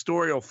 The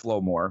story will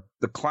flow more.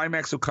 The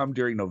climax will come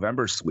during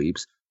November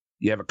sweeps.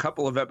 You have a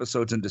couple of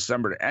episodes in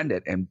December to end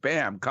it, and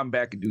bam, come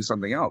back and do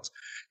something else.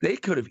 They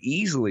could have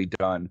easily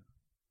done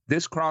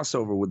this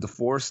crossover with the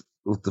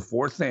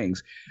four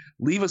things,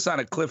 leave us on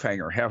a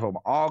cliffhanger, have them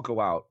all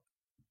go out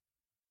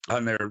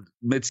on their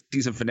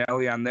mid-season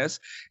finale on this,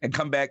 and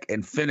come back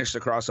and finish the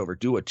crossover.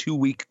 Do a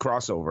 2-week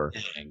crossover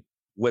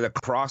with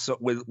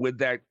with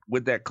that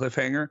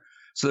cliffhanger,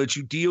 so that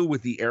you deal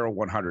with the Arrow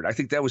 100. I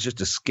think that was just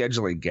a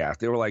scheduling gaffe.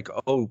 They were like,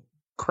 "Oh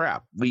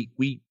crap, it's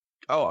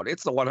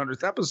the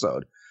 100th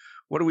episode.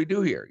 What do we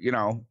do here?"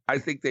 I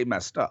think they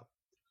messed up.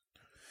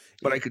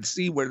 But I could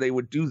see where they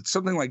would do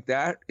something like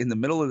that in the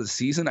middle of the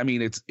season. I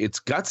mean, it's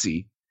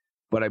gutsy,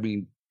 but I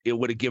mean, it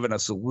would have given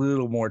us a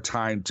little more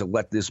time to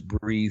let this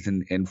breathe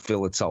and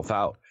fill itself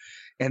out.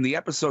 And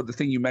the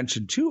thing you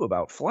mentioned too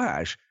about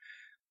Flash,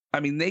 I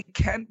mean, they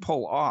can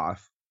pull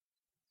off.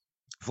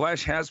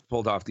 Flash has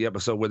pulled off the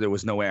episode where there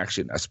was no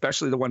action,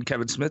 especially the one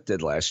Kevin Smith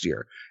did last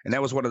year. And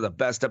that was one of the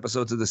best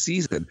episodes of the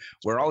season,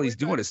 where all he's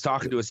doing is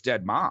talking to his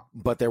dead mom.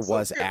 But there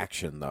was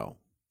action, though.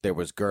 There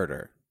was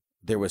Girder.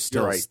 There was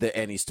still,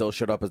 and he still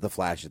showed up as the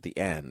Flash at the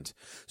end.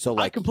 So,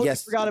 I completely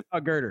forgot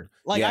about Girder.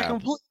 I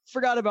completely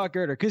forgot about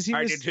Girder because he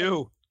was. I did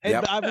too.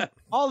 And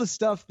all the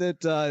stuff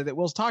that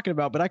Will's talking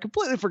about, but I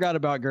completely forgot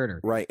about Girder.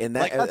 Right, and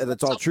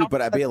that's all true.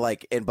 But I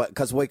mean,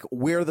 because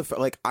we're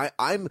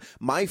I'm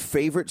my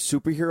favorite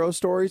superhero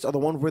stories are the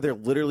ones where they're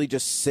literally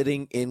just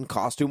sitting in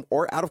costume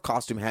or out of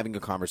costume having a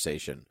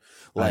conversation.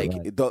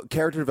 The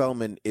character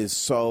development is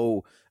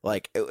so.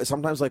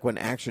 Sometimes when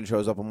action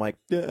shows up, I'm like,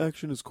 yeah,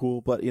 action is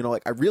cool, but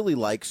I really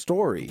like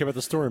story. You care about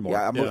the story more.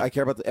 I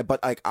care about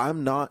but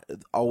I'm not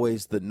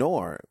always the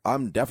norm.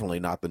 I'm definitely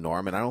not the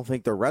norm, and I don't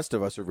think the rest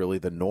of us are really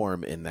the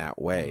norm in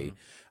that way.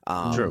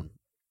 True.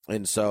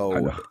 And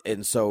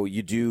so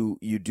you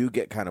do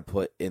get kind of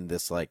put in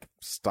this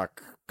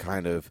stuck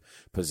kind of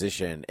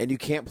position, and you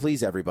can't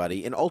please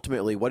everybody. And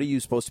ultimately, what are you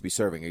supposed to be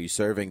serving? Are you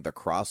serving the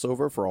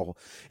crossover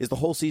is the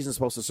whole season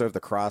supposed to serve the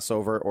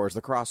crossover, or is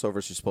the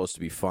crossover supposed to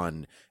be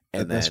fun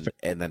and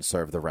then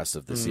serve the rest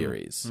of the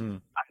series?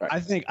 I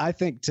think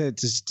to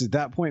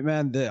that point,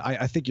 man,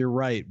 I think you're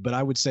right, but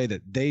I would say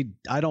that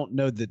I don't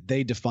know that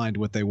they defined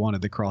what they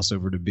wanted the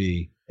crossover to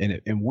be,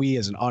 and we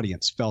as an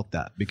audience felt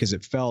that because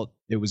it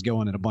was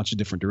going in a bunch of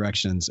different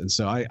directions, and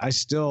so I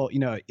still,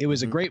 it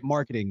was a great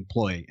marketing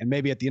ploy, and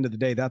maybe at the end of the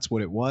day that's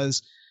what it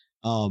was,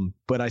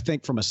 but I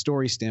think from a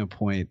story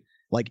standpoint,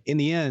 in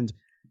the end,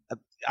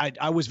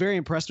 I was very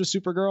impressed with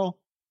Supergirl.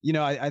 you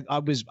know,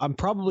 I'm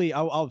probably,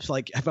 I was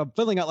like, if I'm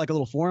filling out like a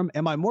little form,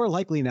 am I more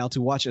likely now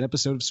to watch an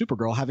episode of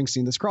Supergirl having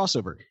seen this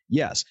crossover?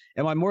 Yes.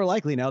 Am I more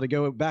likely now to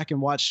go back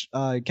and watch,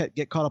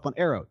 get caught up on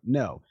Arrow?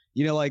 No.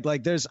 You know,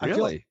 like there's, I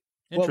feel like,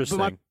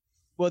 Interesting.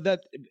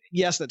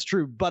 yes, that's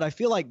true. But I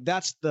feel like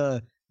that's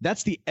the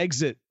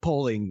exit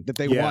polling that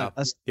they want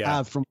us to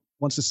have from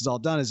once this is all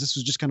done, is this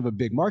was just kind of a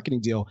big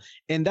marketing deal.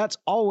 And that's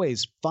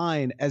always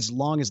fine as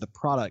long as the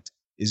product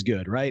is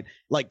good, right?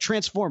 Like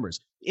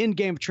Transformers,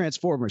 in-game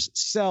Transformers,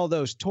 sell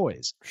those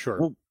toys. Sure.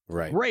 Well,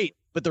 Right. great.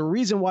 But the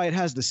reason why it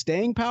has the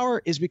staying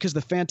power is because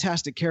the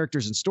fantastic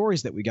characters and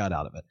stories that we got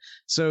out of it.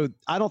 So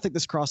I don't think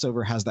this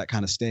crossover has that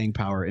kind of staying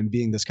power and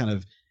being this kind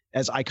of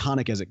as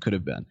iconic as it could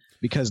have been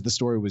because the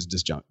story was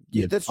disjunct.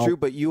 Yeah, that's true.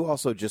 But you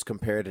also just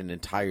compared an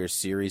entire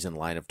series and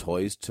line of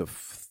toys to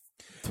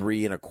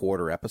 3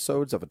 1/4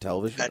 episodes of a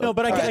television. No,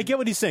 but I get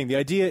what he's saying. The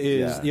idea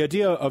is the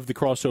idea of the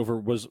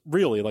crossover was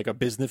really like a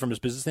business from his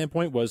business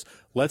standpoint was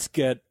let's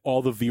get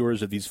all the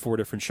viewers of these 4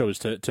 different shows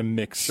to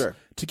mix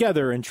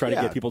together and try to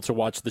get people to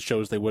watch the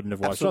shows they wouldn't have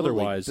watched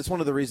otherwise. That's one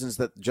of the reasons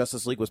that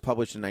Justice League was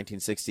published in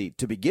 1960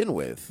 to begin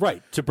with.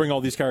 Right, to bring all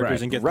these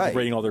characters and get them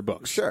rating all their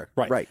books. Sure.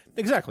 Right.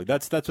 Exactly.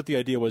 That's what the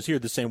idea was here.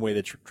 The same way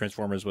that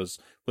Transformers was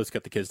let's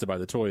get the kids to buy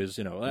the toys.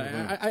 You know,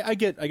 I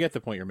get the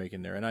point you're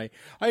making there, and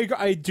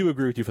I do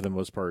agree with you for the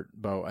most part,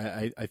 Bo.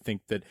 I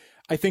think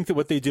that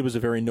what they did was a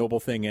very noble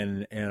thing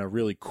and a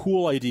really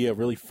cool idea,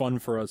 really fun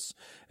for us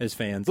as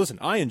fans. Listen,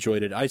 I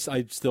enjoyed it. I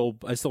still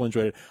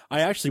enjoyed it. I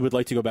actually would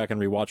like to go back and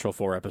rewatch all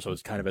 4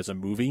 episodes, kind of as a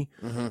movie,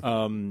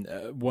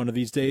 one of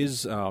these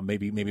days,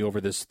 maybe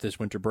over this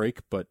winter break.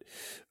 But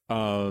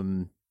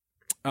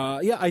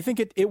I think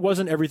it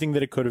wasn't everything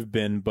that it could have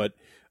been, but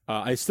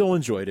I still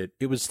enjoyed it.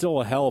 It was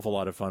still a hell of a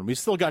lot of fun. We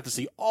still got to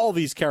see all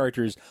these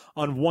characters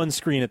on one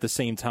screen at the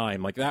same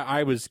time. Like that,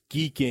 I was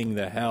geeking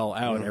the hell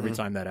out every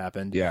time that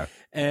happened. Yeah.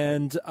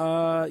 And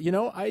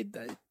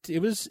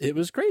it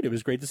was great. It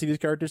was great to see these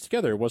characters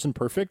together. It wasn't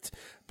perfect,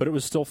 but it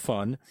was still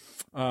fun.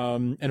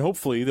 And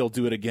hopefully they'll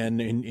do it again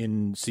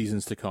in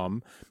seasons to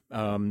come.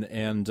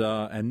 And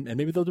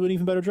maybe they'll do an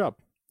even better job.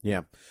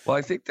 Yeah. Well,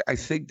 I think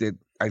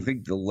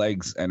the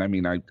legs, and I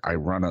mean, I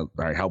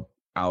help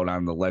out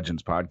on the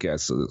Legends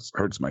podcast, so this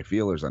hurts my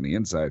feelers on the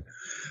inside,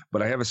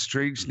 but I have a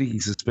strange sneaking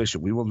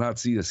suspicion we will not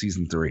see a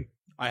season 3.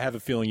 I have a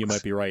feeling you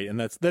might be right, and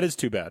that is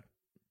too bad.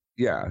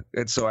 Yeah,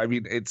 and so I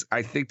mean,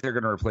 I think they're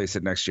going to replace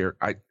it next year.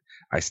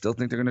 I still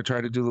think they're going to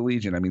try to do the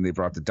Legion. I mean, they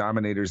brought the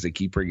Dominators. They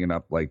keep bringing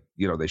up, like,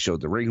 you know, they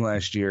showed the Ring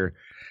last year.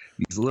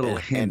 These little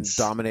hints.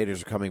 And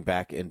Dominators are coming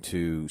back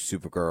into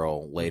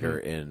Supergirl later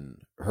in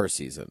her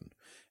season.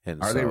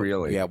 And are they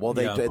really? Yeah. Well,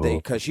 they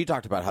because she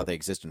talked about how they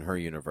exist in her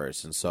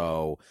universe, and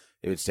so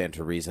it would stand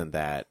to reason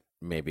that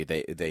maybe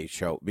they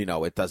show, you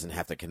know, it doesn't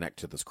have to connect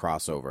to this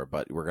crossover,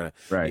 but we're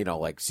gonna, you know,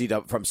 like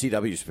from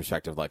CW's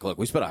perspective, like, look,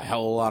 we spent a hell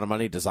of a lot of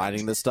money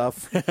designing this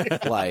stuff,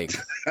 like,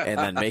 and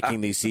then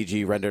making these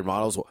CG rendered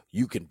models. Well,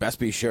 you can best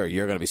be sure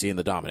you're going to be seeing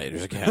the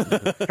Dominators again.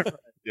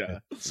 Yeah.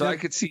 So I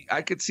could see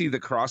the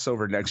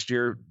crossover next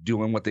year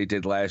doing what they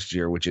did last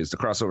year, which is the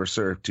crossover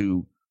served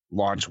to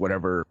launch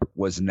whatever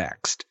was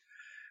next.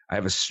 I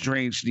have a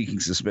strange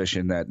sneaking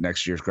suspicion that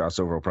next year's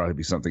crossover will probably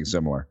be something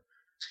similar.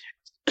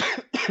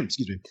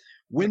 Excuse me.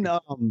 When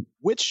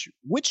which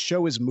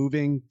show is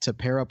moving to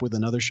pair up with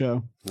another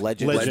show?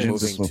 Legends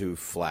moving to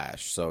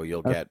Flash, so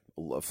you'll get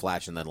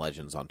Flash and then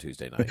Legends on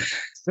Tuesday night.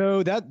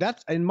 So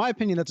that's, in my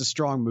opinion, that's a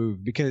strong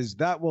move because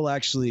that will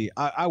actually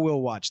I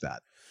will watch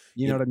that.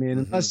 You know what I mean?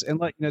 Unless,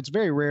 and like, you know, it's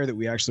very rare that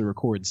we actually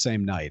record the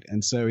same night.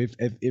 And so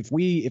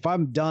if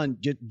I'm done,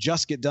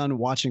 just get done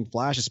watching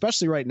Flash,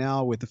 especially right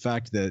now with the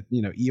fact that,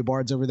 you know,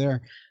 Eobard's over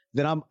there,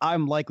 then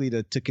I'm likely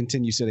to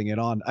continue sitting it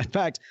on. In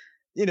fact,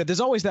 you know, there's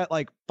always that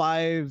like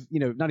 5, you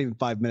know, not even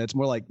 5 minutes,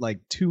 more like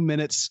 2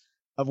 minutes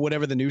of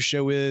whatever the new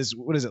show is.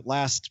 What is it?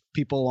 Last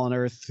People on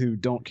Earth Who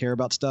Don't Care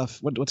About Stuff.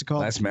 What's it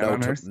called? Last Man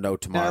on Earth? No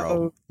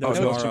Tomorrow. No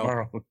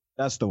Tomorrow.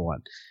 That's the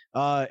one.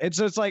 And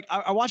so it's like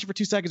I watch it for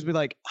 2 seconds and be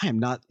like, I am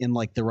not in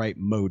like the right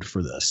mode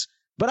for this.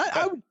 But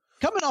I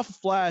coming off of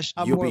Flash,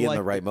 I'm You'll more be in like,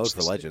 the right mode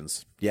for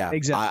Legends. Yeah,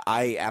 exactly.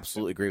 I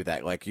absolutely agree with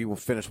that. Like, you will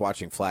finish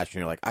watching Flash and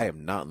you're like, I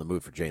am not in the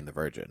mood for Jane the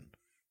Virgin.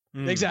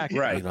 Exactly.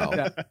 Right. You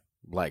know,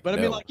 like, but no.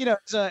 I mean, like, you know,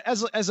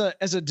 as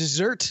a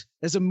dessert,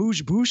 as a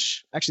mouche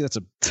bouche. Actually, that's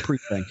a pre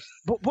thing.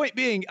 But point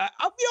being,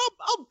 I'll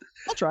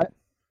try it.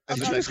 Did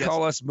you just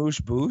call us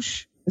Moosh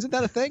Boosh? Isn't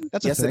that a thing?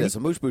 That's yes, a thing. it is. A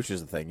mouche bouche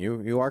is a thing.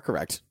 You are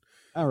correct.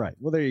 All right.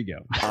 Well, there you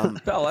go.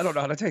 Bell, I don't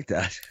know how to take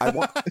that. I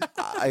want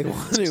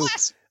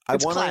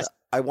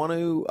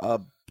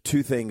to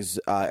 2 things.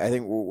 I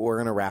think we're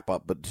going to wrap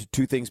up, but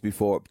 2 things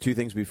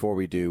before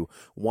we do.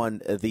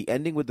 One, the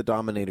ending with the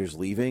Dominators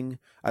leaving.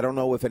 I don't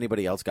know if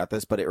anybody else got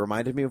this, but it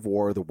reminded me of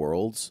War of the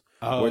Worlds,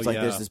 where it's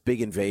like there's this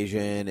big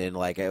invasion and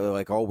like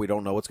oh, we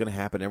don't know what's going to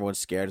happen. Everyone's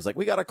scared. It's like,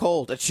 we got a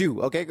cold. That's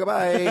you. Okay,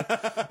 goodbye.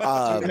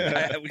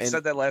 We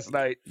said that last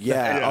night.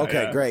 Yeah.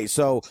 Okay. Yeah. Great.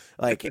 So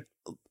like,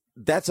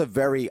 that's a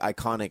very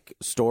iconic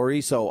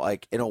story. So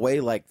like, in a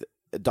way, like,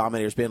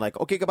 Dominators being like,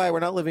 okay, goodbye, we're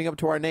not living up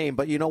to our name,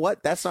 but you know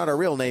what? That's not our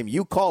real name.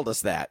 You called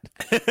us that.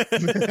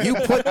 you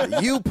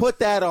put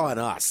that on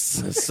us.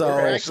 So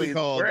We're actually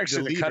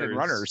the cut and leaders.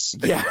 runners.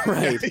 yeah,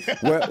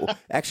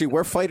 right.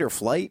 We're fight or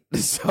flight.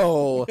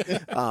 So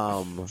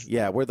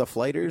we're the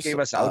flighters. Gave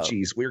us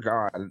ouchies. We're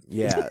gone.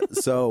 Yeah.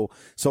 So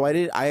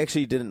I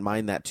actually didn't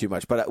mind that too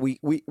much, but we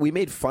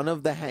made fun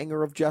of the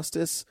Hanger of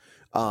Justice.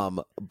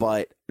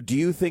 But do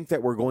you think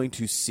that we're going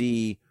to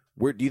see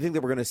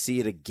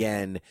it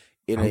again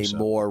in a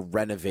more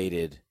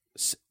renovated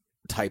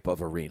type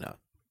of arena?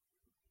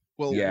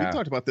 Well, we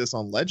talked about this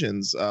on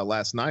Legends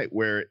last night,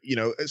 where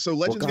so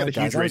Legends got a huge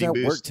I was rating at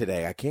boost. work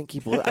today. I can't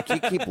keep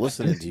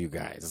listening to you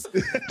guys.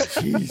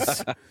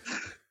 Jeez.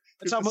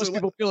 That's how most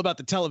people feel about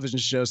the television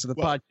show. So the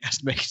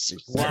podcast makes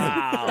sense.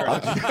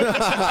 Wow.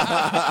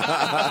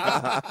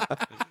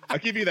 I'll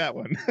give you that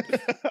one.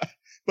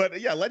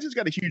 But yeah, Legends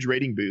got a huge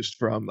rating boost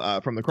from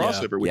the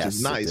crossover, which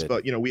is nice.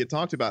 But we had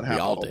talked about how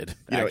we all did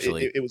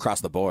actually. It was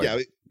across the board.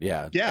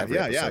 Yeah.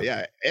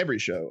 Every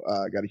show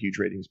got a huge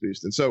ratings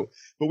boost, and so.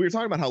 But we were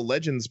talking about how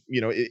Legends,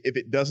 if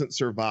it doesn't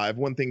survive,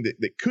 one thing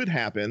that could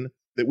happen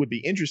that would be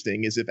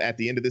interesting is if at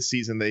the end of this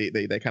season they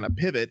kind of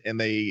pivot and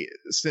they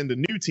send a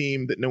new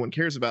team that no one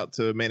cares about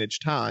to manage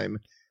time.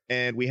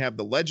 And we have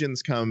the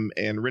Legends come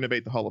and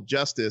renovate the Hall of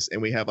Justice,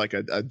 and we have like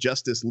a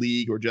Justice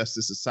League or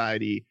Justice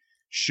Society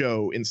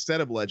show instead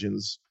of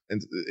Legends,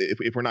 and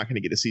if we're not going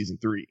to get a season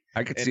 3.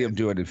 I could see them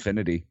doing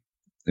Infinity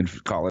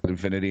and call it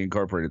Infinity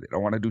Incorporated. They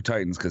don't want to do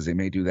Titans because they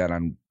may do that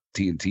on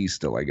TNT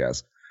still, I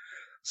guess.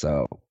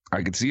 So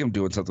I could see them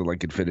doing something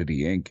like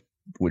Infinity Inc.,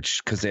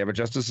 because they have a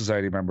Justice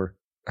Society member.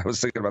 I was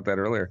thinking about that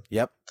earlier.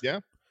 Yep. Yeah.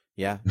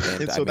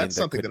 And so that's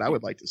something that I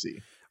would like to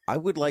see. I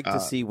would like to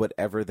see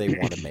whatever they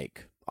want to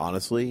make.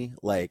 Honestly,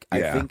 I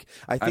think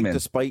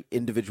despite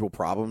individual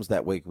problems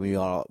that we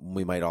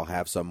might all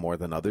have, some more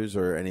than others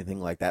or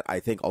anything like that, I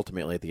think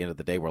ultimately at the end of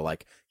the day we're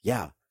like,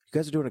 yeah, you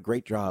guys are doing a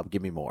great job.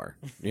 Give me more.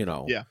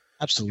 Yeah,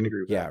 absolutely.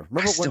 Yeah,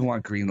 I still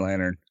want Green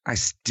Lantern. I'm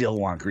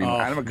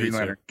a Green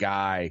Lantern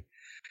guy.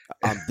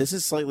 This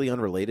is slightly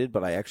unrelated,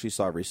 but I actually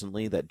saw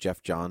recently that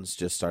Jeff Johns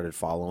just started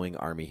following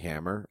Armie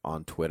Hammer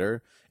on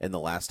Twitter. And the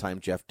last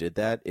time Jeff did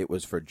that, it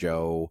was for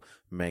Joe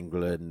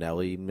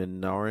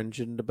Manganiello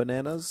Orange and the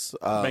Bananas.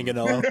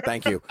 Manganiello.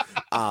 Thank you.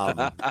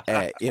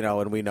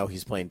 And we know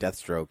he's playing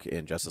Deathstroke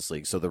in Justice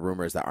League. So the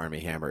rumor is that Armie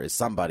Hammer is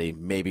somebody,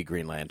 maybe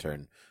Green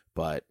Lantern,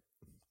 but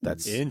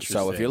that's interesting.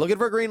 So if you're looking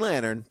for Green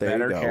Lantern, there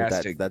you go.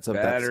 Casting. That's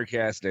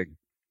casting.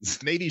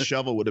 Nady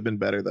Shovel would have been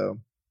better though.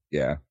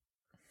 Yeah.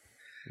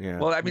 Yeah.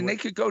 Well, I mean, they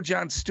could go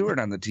Jon Stewart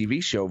on the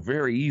TV show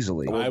very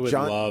easily. I would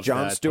love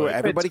Jon that, Stewart. but-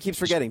 Everybody keeps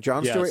forgetting.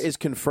 Jon Stewart is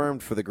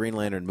confirmed for the Green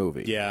Lantern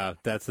movie. Yeah,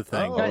 that's the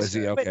thing. Oh, is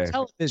he? Okay. Quit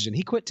television.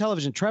 He quit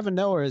television. Trevor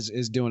Noah is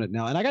doing it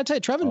now, and I got to tell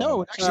you, Trevor Noah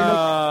would actually.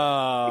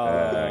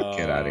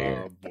 Get out of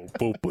here.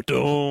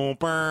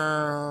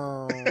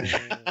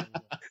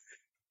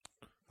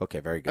 Okay,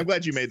 very good. I'm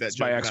glad you made that It's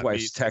joke. my not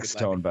ex-wife's me. text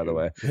tone, by the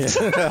way.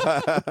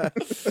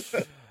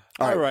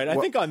 All right. I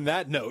well, think on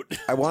that note,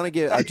 I want to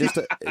get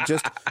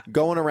just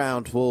going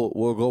around.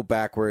 We'll go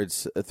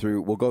backwards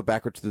through. We'll go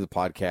backwards through the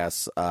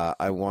podcast.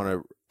 I want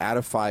to, out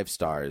of 5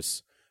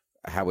 stars,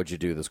 how would you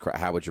do this?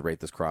 How would you rate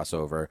this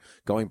crossover?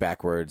 Going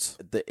backwards,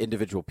 the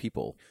individual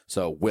people.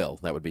 So, Will,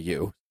 that would be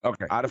you.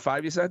 Okay. Out of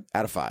 5, you said?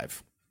 Out of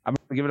 5, I'm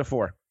going to give it a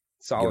 4.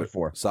 Solid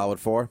 4. Solid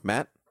 4.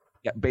 Matt.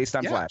 Yeah, based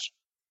on Yeah. Flash.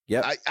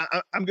 Yep.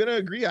 I'm gonna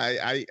agree.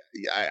 I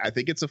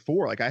think it's a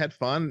 4. Like I had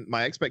fun.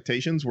 My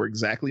expectations were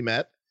exactly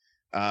met.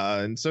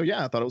 And so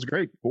yeah, I thought it was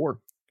great. 4.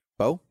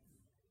 Bo.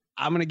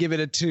 I'm gonna give it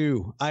a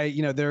 2.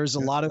 There's a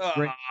lot of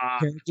great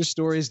character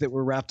stories that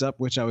were wrapped up,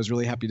 which I was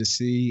really happy to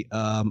see.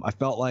 I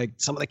felt like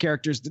some of the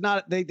characters did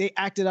not. They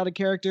acted out of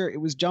character.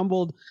 It was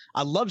jumbled.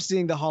 I loved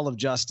seeing the Hall of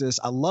Justice.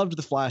 I loved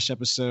the Flash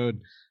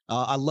episode.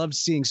 I loved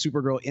seeing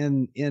Supergirl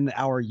in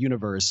our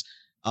universe.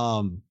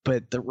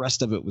 But the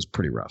rest of it was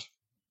pretty rough.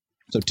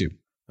 So 2.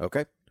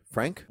 Okay.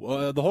 Frank.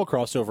 well, the whole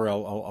crossover,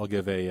 I'll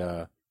give it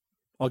a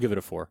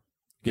 4.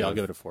 Yeah, I'll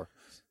give it a 4.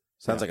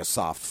 Sounds like a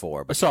soft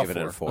 4, but A soft give it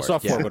 4. a 4. A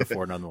soft 4, Yeah. but a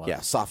 4 nonetheless.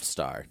 Yeah, soft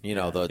star.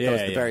 Those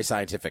Yeah. very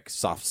scientific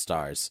soft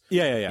stars.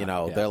 Yeah.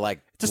 They're like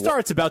It's a star.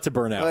 It's about to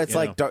burn out. Well, it's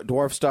like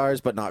dwarf stars,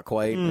 but not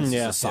quite. It's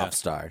yeah, just a soft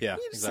star. Yeah,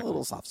 Just exactly. a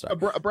little soft star.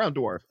 A brown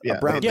dwarf. Yeah. A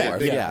brown Yeah,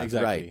 dwarf. yeah, Yeah,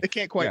 exactly. right. They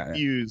can't quite Yeah.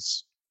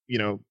 use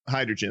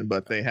hydrogen,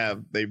 but they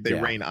Yeah.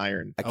 rain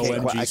iron. I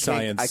can't, OMG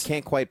science. I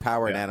can't quite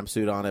power an Yeah. atom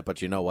suit on it,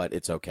 but you know what?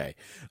 It's okay.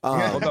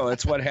 Well, no,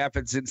 it's what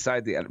happens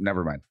inside the.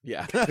 Never mind.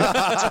 Yeah.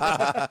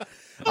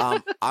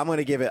 I'm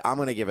gonna give it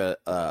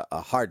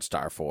a hard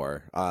star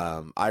 4.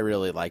 I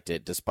really liked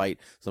it, despite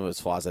some of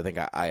its flaws. I think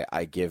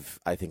I give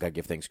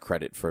things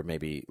credit for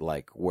maybe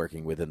like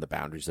working within the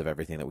boundaries of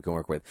everything that we can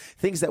work with.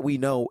 Things that we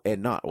know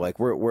and not. Like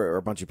we're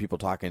a bunch of people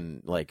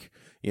talking like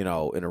in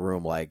a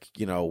room like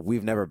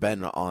we've never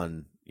been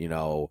on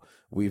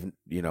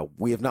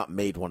we have not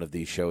made one of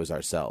these shows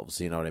ourselves.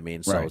 You know what I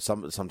mean? So Right.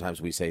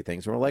 sometimes we say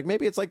things and we're like,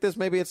 maybe it's like this,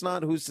 maybe it's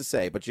not. Who's to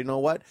say? But you know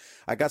what?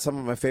 I got some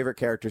of my favorite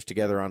characters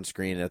together on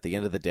screen. And at the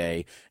end of the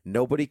day,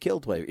 nobody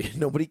killed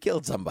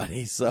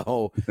somebody.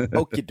 So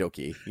okie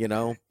dokie,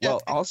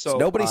 Well, also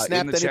nobody in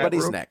snapped the chat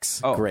anybody's room-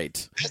 necks. Oh.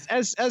 Great.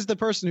 As the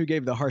person who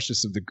gave the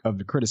harshest of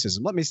the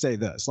criticism, let me say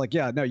this. Like,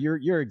 yeah, no,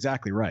 you're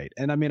exactly right.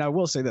 And I mean, I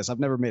will say this. I've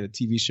never made a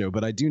TV show,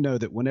 but I do know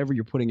that whenever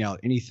you're putting out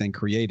anything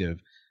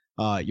creative,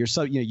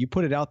 you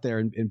put it out there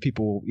and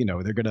people,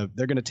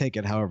 they're gonna take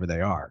it however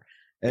they are.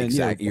 And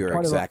Exactly, you're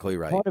part of exactly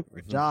right. Part of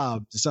our Mhm.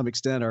 job, to some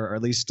extent, or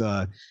at least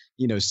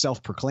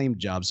self-proclaimed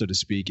job, so to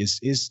speak,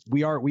 is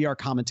we are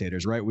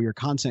commentators, right? We are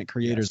content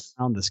creators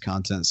around this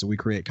content, so we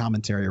create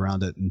commentary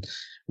around it, and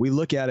we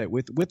look at it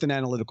with an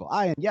analytical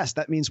eye. And yes,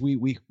 that means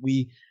we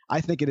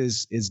I think it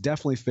is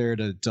definitely fair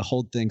to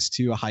hold things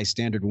to a high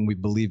standard when we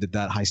believe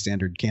that high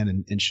standard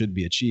can and should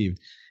be achieved.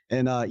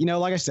 And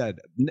like I said,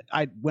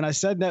 when I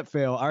said net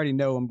fail, I already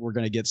know we're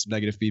going to get some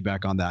negative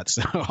feedback on that.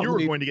 So You were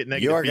going to get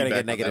negative You're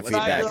feedback. going to get on negative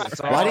that. Let's-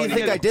 feedback. Why do you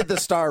think I did the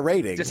star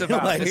rating?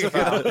 Disavow, Like-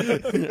 disavow.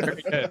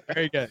 very good,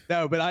 very good.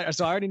 No, but I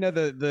already know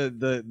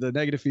the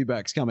negative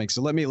feedback's coming.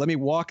 So let me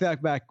walk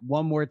that back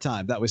one more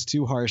time. That was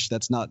too harsh.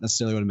 That's not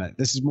necessarily what I meant.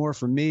 This is more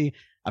for me.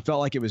 I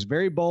felt like it was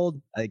very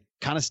bold. I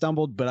kind of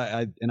stumbled, but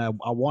I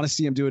want to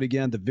see him do it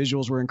again. The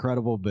visuals were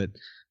incredible, but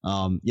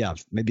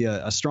maybe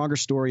a stronger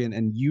story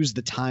and use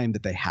the time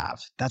that they have.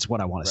 That's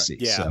what I want to see.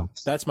 Yeah, So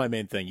that's my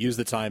main thing. Use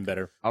the time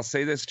better. I'll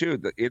say this too.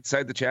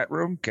 Inside the chat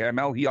room,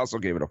 KML, he also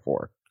gave it a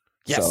 4.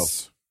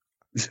 Yes.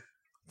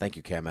 Thank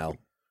you, Cam L.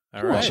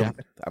 All right.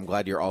 I'm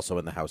glad you're also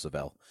in the House of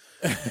L.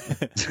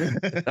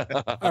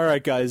 All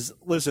right, guys.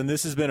 Listen,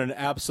 this has been an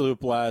absolute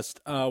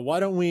blast. Why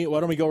don't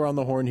we go around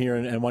the horn here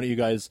and why don't you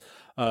guys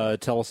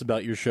tell us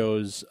about your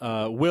shows?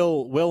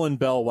 Will and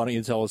Bell, why don't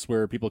you tell us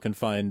where people can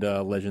find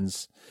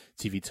Legends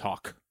TV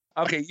Talk?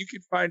 Okay, you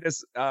can find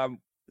us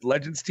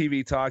Legends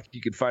TV Talk.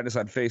 You can find us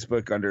on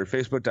Facebook under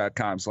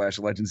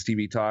facebook.com/Legends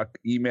TV Talk.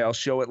 Email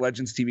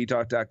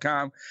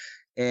show@legendstvtalk.com.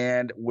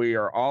 And we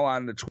are all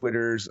on the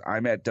Twitters.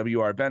 I'm at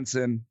WR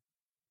Benson.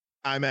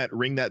 I'm at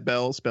Ring That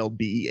Bell, spelled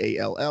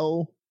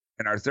Beall.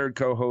 And our third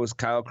co-host,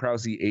 Kyle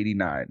Krause,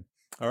 89.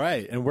 All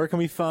right. And where can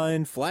we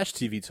find Flash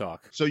TV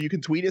Talk? So you can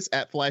tweet us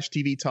at Flash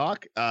TV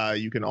Talk.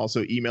 You can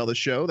also email the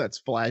show. That's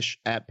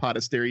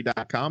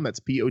flash@podastery.com. That's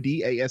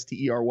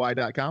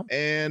PODASTERY.com.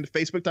 And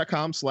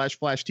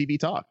facebook.com/Flash TV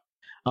Talk.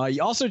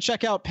 you also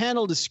check out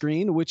Panel to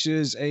Screen, which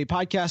is a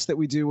podcast that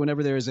we do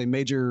whenever there is a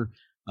major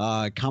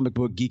comic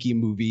book geeky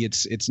movie.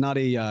 It's not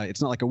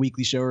like a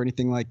weekly show or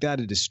anything like that.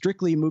 It is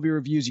strictly movie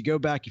reviews. You go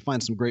back, you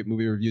find some great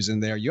movie reviews in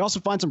there. You also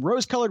find some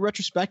rose-colored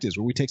retrospectives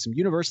where we take some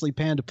universally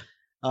panned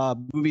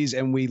movies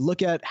and we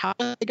look at how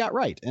they got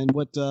right and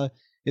what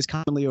is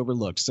commonly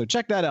overlooked. So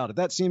check that out. If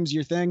that seems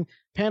your thing,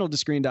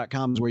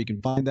 paneltoscreen.com is where you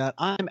can find that.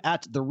 I'm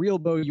at The Real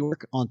Bo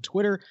York on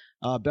Twitter.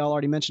 Bell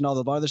already mentioned all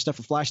the other stuff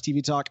for Flash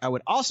TV Talk. I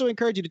would also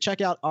encourage you to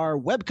check out our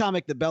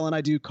webcomic that Bell and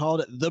I do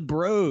called The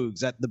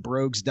Brogues at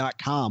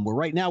thebrogues.com, where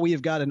right now we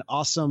have got an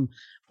awesome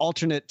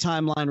alternate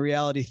timeline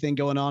reality thing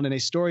going on in a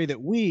story that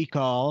we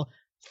call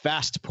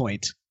Fast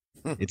Point.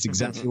 It's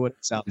exactly what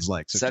it sounds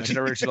like. So Such check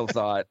an original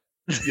thought.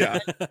 Yeah.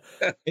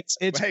 it's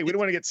Hey, we don't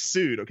want to get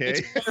sued,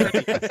 okay?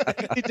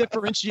 it's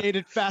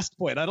differentiated Fast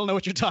Point. I don't know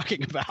what you're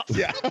talking about.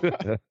 Yeah.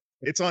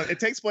 It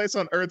takes place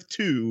on Earth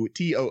 2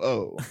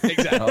 TOO.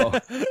 Exactly. Oh,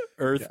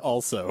 Earth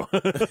also.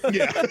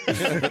 Yeah.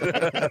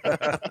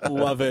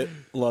 Love it.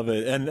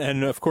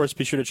 And of course,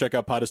 be sure to check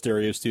out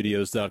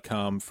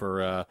podasteriostudios.com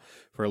for a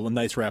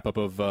nice wrap up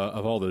of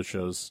all those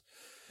shows.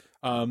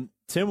 Tim,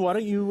 why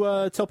don't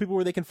you tell people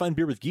where they can find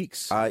Beer with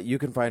Geeks? You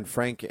can find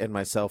Frank and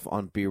myself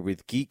on Beer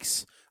with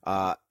Geeks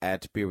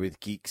at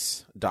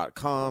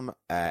beerwithgeeks.com,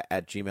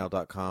 at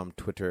gmail.com,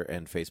 Twitter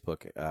and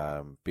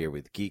Facebook, Beer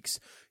with Geeks.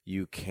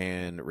 You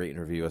can rate and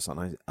review us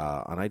on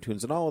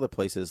iTunes and all other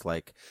places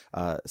like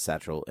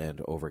Satchel and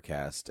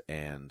Overcast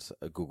and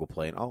Google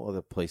Play and all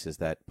other places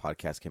that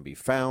podcasts can be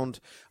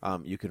found.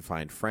 You can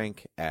find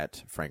Frank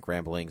at Frank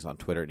Ramblings on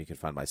Twitter, and you can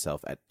find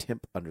myself at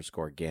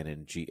Timp_Gannon,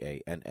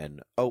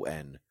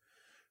 GANNON.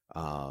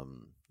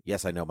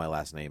 Yes, I know my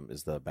last name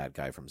is the bad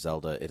guy from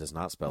Zelda. It is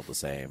not spelled the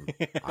same.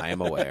 I am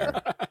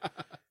aware.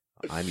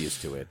 I'm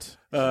used to it.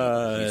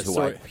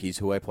 He's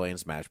who I play in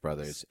Smash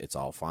Brothers. It's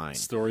all fine.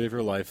 Story of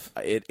your life.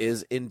 It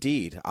is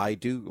indeed. I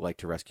do like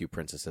to rescue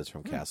princesses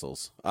from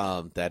castles.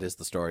 That is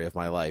the story of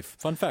my life.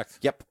 Fun fact.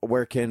 Yep.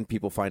 Where can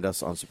people find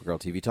us on Supergirl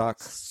TV Talk?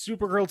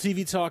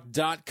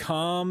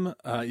 SupergirlTVTalk.com.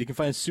 You can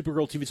find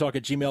Supergirl TV Talk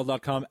at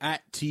gmail.com,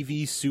 at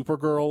TV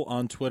Supergirl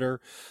on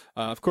Twitter.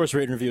 Of course,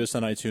 rate and review us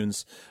on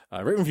iTunes.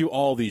 Rate and review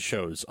all these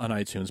shows on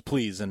iTunes,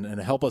 please, and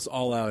help us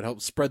all out.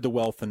 Help spread the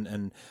wealth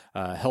and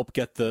help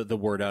get the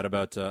word out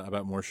about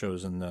more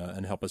shows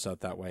and help us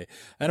out that way.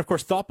 And of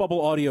course,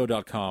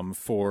 ThoughtBubbleAudio.com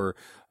for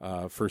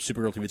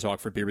Supergirl TV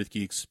Talk, for Beer with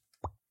Geeks,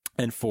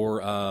 and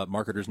for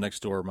Marketers Next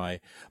Door, my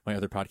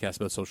other podcast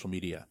about social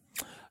media.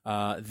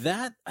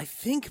 That, I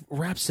think,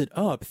 wraps it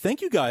up.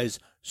 Thank you guys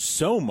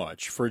so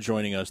much for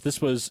joining us.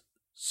 This was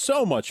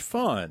So much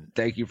fun.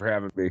 Thank you for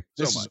having me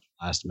so This much. is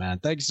blast, man.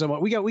 Thank you so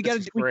much. We got This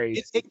is to.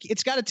 great.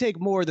 It's got to take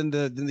more than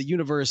the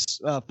universe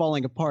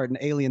falling apart and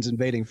aliens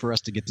invading for us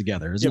to get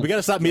together. Yeah, we got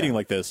to stop meeting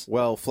like this.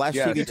 Well, Flash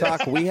Yeah. TV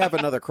Talk, we have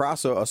another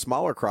a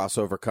smaller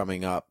crossover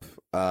coming up,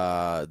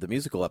 the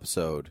musical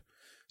episode.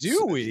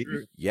 Do we?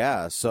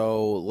 Yeah,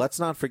 so let's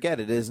not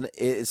forget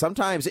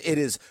sometimes it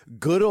is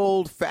good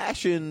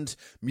old-fashioned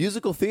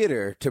musical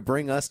theater to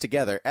bring us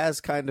together,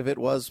 as kind of it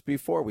was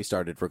before we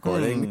started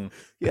recording.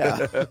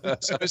 Yeah.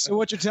 So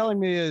what you're telling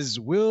me is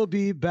we'll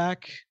be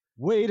back.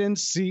 Wait and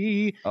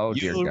see. Oh,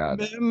 dear You'll God.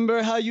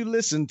 remember how you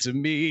listened to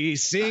me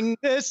sing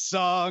this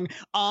song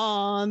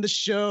on the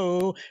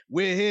show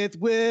with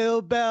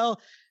Will Bell,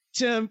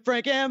 Tim,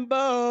 Frank, and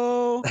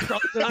Bo.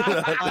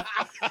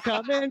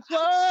 Coming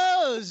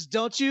close.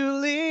 Don't you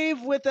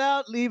leave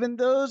without leaving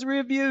those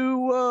reviews.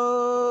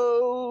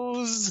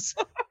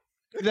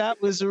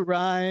 That was a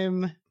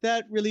rhyme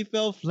that really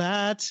fell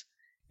flat.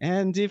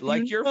 And if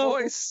Like you your know-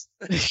 voice.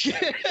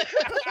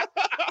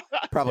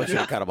 Probably should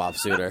have cut him off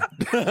sooner.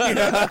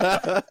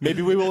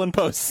 Maybe we will in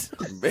post.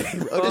 I'll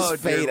just Oh,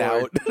 fade dear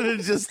out.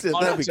 Just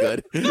that'd be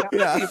good.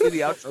 Yeah. Give me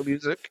the outro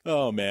music.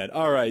 Oh, man.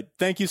 All right.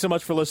 Thank you so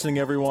much for listening,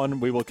 everyone.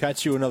 We will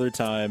catch you another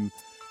time.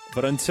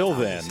 But until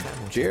then,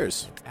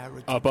 Cheers.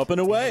 up and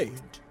away.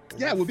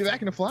 Yeah, we'll be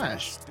back in a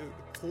flash.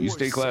 You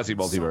stay classy,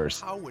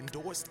 Multiverse. How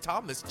endorsed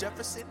Thomas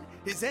Jefferson,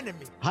 his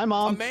enemy. Hi, A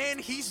Mom. man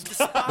he's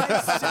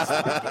despised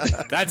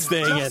since That's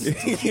staying just in.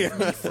 to keep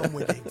me from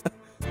winning.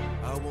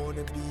 I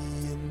wanna be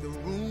in the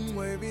room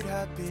where it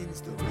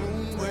happens, the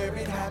room where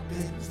it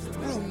happens, the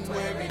room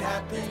where it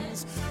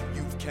happens.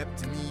 You've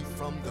kept me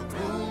from the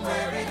room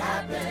where it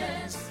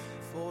happens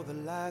for the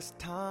last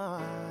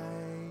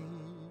time.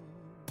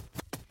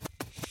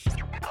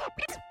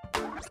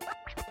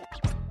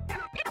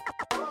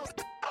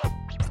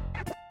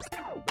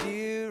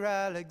 Dear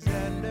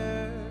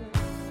Alexander,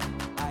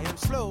 I am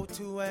slow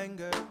to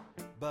anger,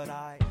 but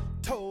I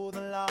toe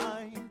the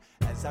line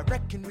as I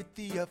reckon with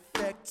the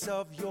effects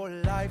of your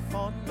life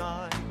on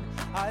mine.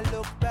 I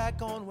look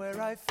back on where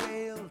I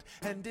failed,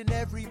 and in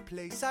every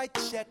place I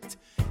checked,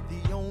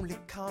 the only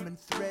common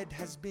thread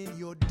has been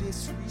your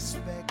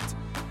disrespect.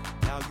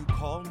 Now you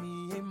call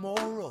me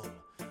immoral,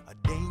 a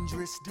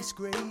dangerous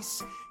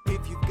disgrace.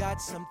 If you've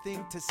got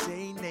something to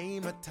say,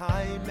 name a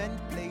time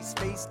and place,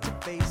 face to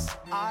face.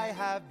 I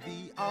have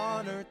the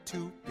honor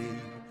to be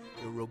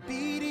your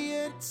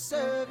obedient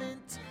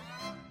servant,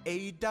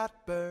 A.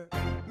 Burr.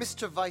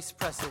 Mr. Vice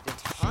President,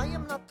 I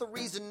am not the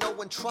reason no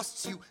one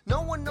trusts you.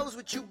 No one knows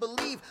what you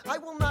believe. I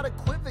will not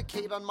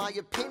equivocate on my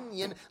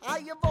opinion. I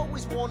have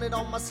always worn it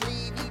on my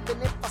sleeve.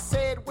 Even if I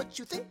said what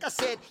you think I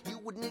said, you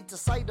would need to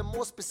cite a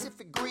more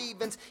specific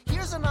grievance.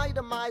 Here's an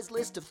itemized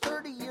list of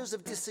 30 years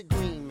of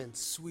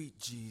disagreements. Sweet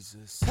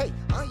Jesus. Hey,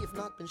 I have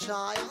not been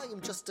shy. I am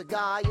just a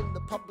guy in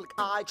the public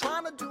eye,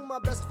 trying to do my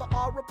best for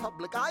our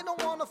republic. I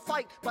don't want to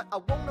fight, but I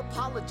won't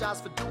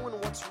apologize for doing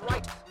what's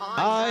right.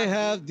 I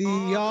have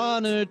the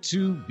honor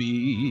to be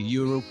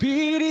your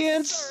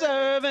obedient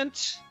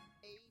servant.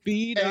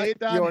 Be Hey,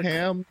 not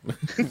Ham.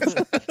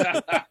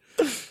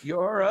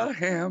 You're a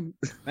ham.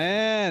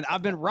 man.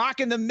 I've been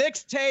rocking the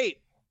mixtape.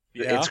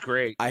 Yeah. It's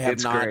great. I have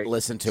It's not great.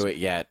 listened to it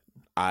yet.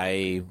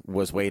 I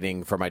was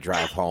waiting for my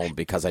drive home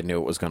because I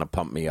knew it was going to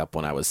pump me up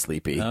when I was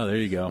sleepy. Oh, there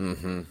you go.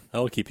 hmm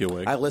That'll keep you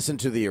awake. I listened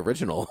to the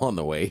original on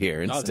the way here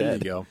Oh, there you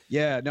instead. go.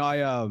 Yeah, no,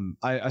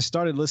 I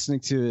started listening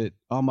to it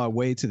on my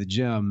way to the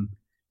gym,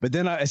 but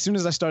then as soon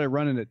as I started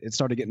running it, it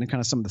started getting to kind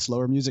of some of the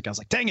slower music. I was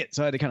like, dang it!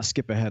 So I had to kind of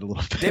skip ahead a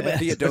little bit. Damn it,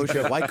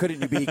 Theodosia, why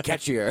couldn't you be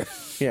catchier?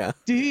 Yeah.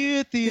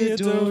 Dear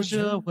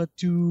Theodosia, what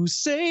to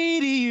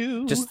say to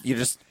you? You're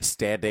just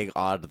standing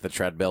on the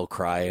treadmill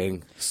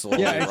crying,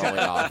 slowly Yeah, rolling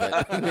off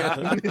it.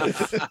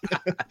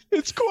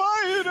 it's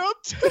quiet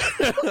up.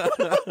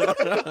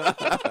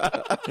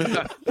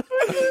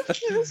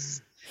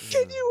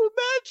 Can you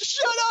imagine?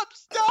 Shut up!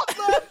 Stop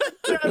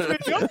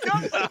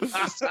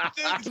laughing! Some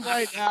things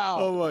right now.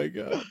 Oh, my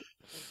God.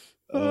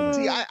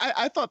 See,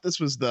 I thought this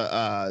was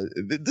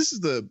this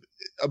is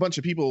a bunch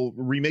of people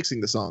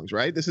remixing the songs,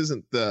 right? This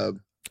isn't the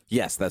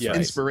Yes, that's Yeah. right.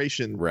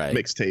 inspiration Right.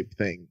 mixtape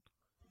thing.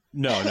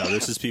 No,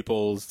 this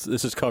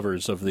is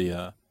covers of the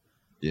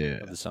Yeah.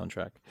 of the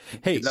soundtrack.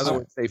 Hey, In other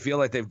words, they feel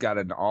like they've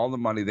gotten all the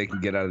money they can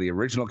get out of the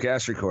original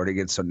cast recording,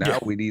 and so now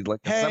we need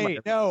like a Hey,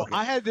 no,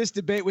 I had this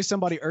debate with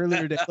somebody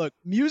earlier today. Look,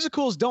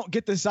 musicals don't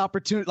get this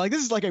opportunity. Like,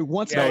 this is like a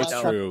once in Yeah, a it's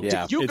lifetime. true.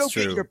 Yeah. You it's go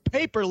true. get your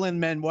paper,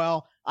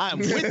 Lin-Manuel. I'm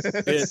with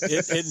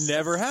it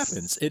never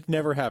happens. It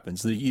never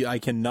happens. I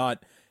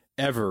cannot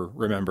ever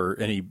remember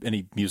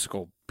any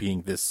musical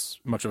being this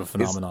much of a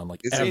phenomenon. Like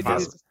is It ever.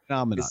 is a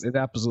phenomenon. It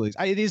absolutely is.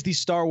 It is the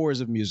Star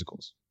Wars of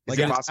musicals. Is Like,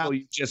 it it is possible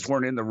you just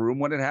weren't in the room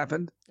when it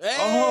happened?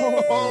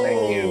 Oh,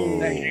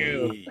 Thank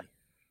you.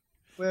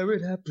 where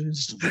it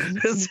happens.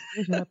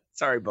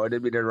 Sorry, Bo, I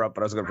didn't mean to interrupt,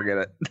 but I was going to forget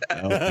it.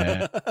 Oh,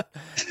 man.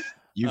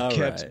 You All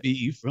kept right.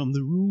 me from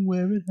the room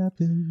where it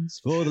happens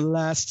for the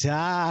last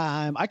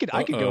time. I could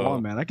go Uh-oh.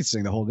 on, man. I could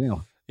sing the whole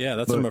deal. Yeah,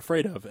 that's what I'm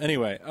afraid of.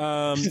 Anyway,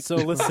 so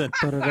listen.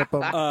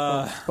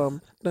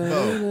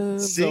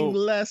 Sing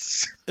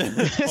less.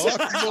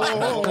 Talk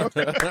more.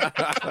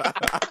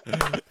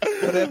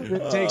 Whatever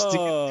it takes to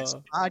get this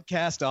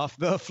podcast off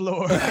the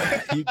floor.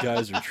 You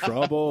guys are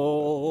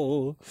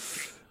trouble.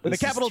 With a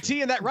capital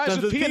T and that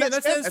rhymes with P, and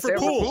that stands for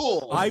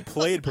pool. I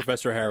played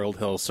Professor Harold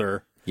Hill,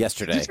 sir.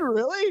 Yesterday. Did you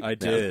really? I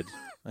did.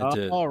 I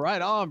did. All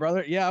right, on,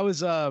 brother. Yeah, I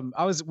was.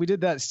 We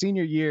did that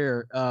senior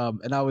year,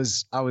 and I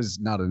was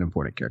not an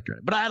important character,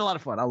 but I had a lot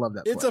of fun. I love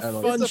that. It's a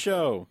fun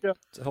show.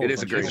 It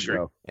is a great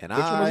show. And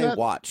I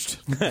watched.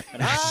 And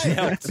I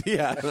helped.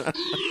 Yeah.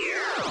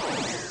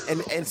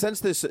 And since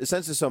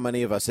there's so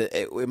many of us,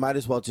 it might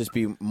as well just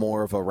be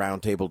more of a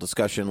roundtable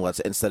discussion. Let's,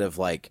 instead of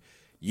like,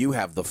 you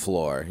have the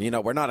floor. You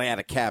know, we're not at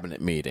a cabinet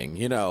meeting.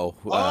 You know.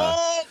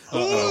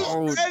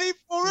 Who's ready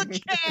for a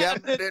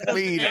cabinet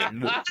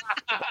meeting?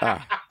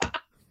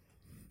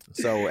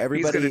 So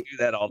everybody, he's going to do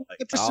that all night.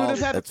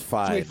 That's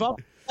fine.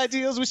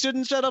 Ideals, we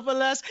shouldn't shut up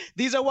unless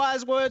these are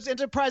wise words.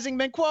 Enterprising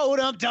men quote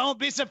them. Don't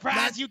be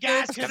surprised, you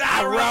guys, because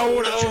I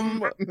wrote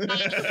them.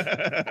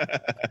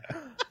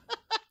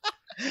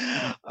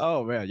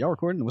 Oh man, y'all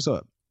recording? What's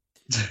up?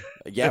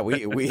 Yeah,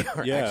 we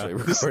are actually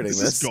recording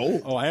this. Is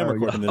gold. Oh, I am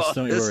recording this.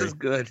 Don't you this worry. is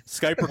good.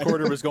 Skype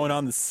recorder was going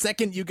on the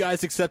second you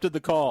guys accepted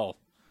the call.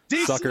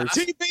 Suckers.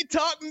 TV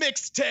Talk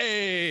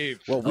mixtape.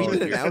 Well, we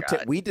did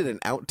an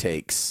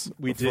outtakes.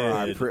 We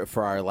did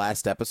for our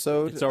last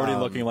episode. It's already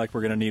looking like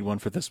we're gonna need one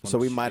for this one. So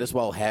we might as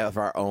well have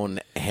our own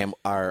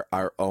our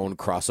own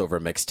crossover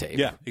mixtape.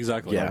 Yeah,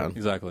 exactly. Yeah.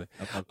 Exactly.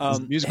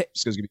 Music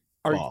is gonna be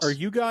Are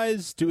you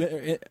guys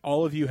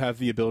all of you have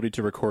the ability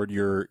to record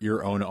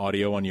your own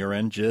audio on your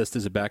end just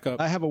as a backup?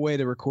 I have a way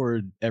to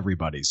record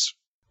everybody's.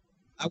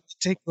 I will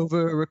take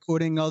over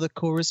recording all the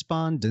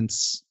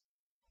correspondence.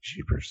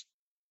 Jeepers.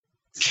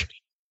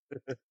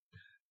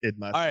 It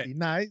must All right. be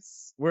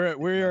nice. We're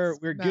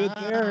good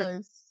there.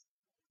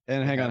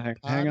 And hang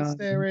on.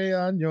 Stereo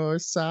on your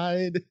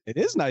side. It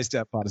is nice to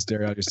have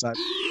Podastery on your side.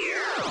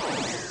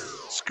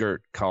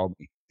 Skirt, call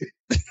me.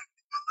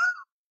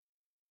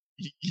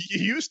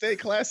 You stay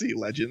classy,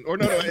 legend. Or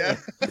no, yeah.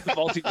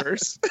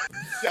 Multiverse.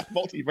 Yeah,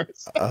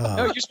 multiverse.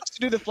 No, you're supposed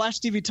to do the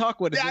Flash TV Talk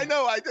one. Yeah, I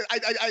know. I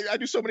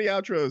do so many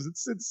outros.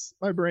 It's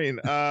my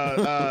brain.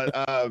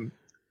 We'll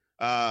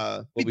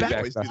be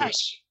back.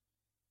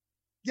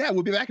 Yeah,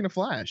 we'll be back in a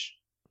flash.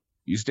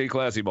 You stay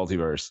classy,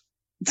 multiverse.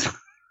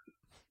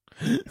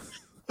 All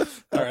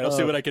right, I'll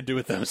see what I can do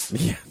with those.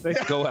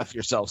 Go F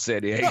yourself,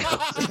 San Diego.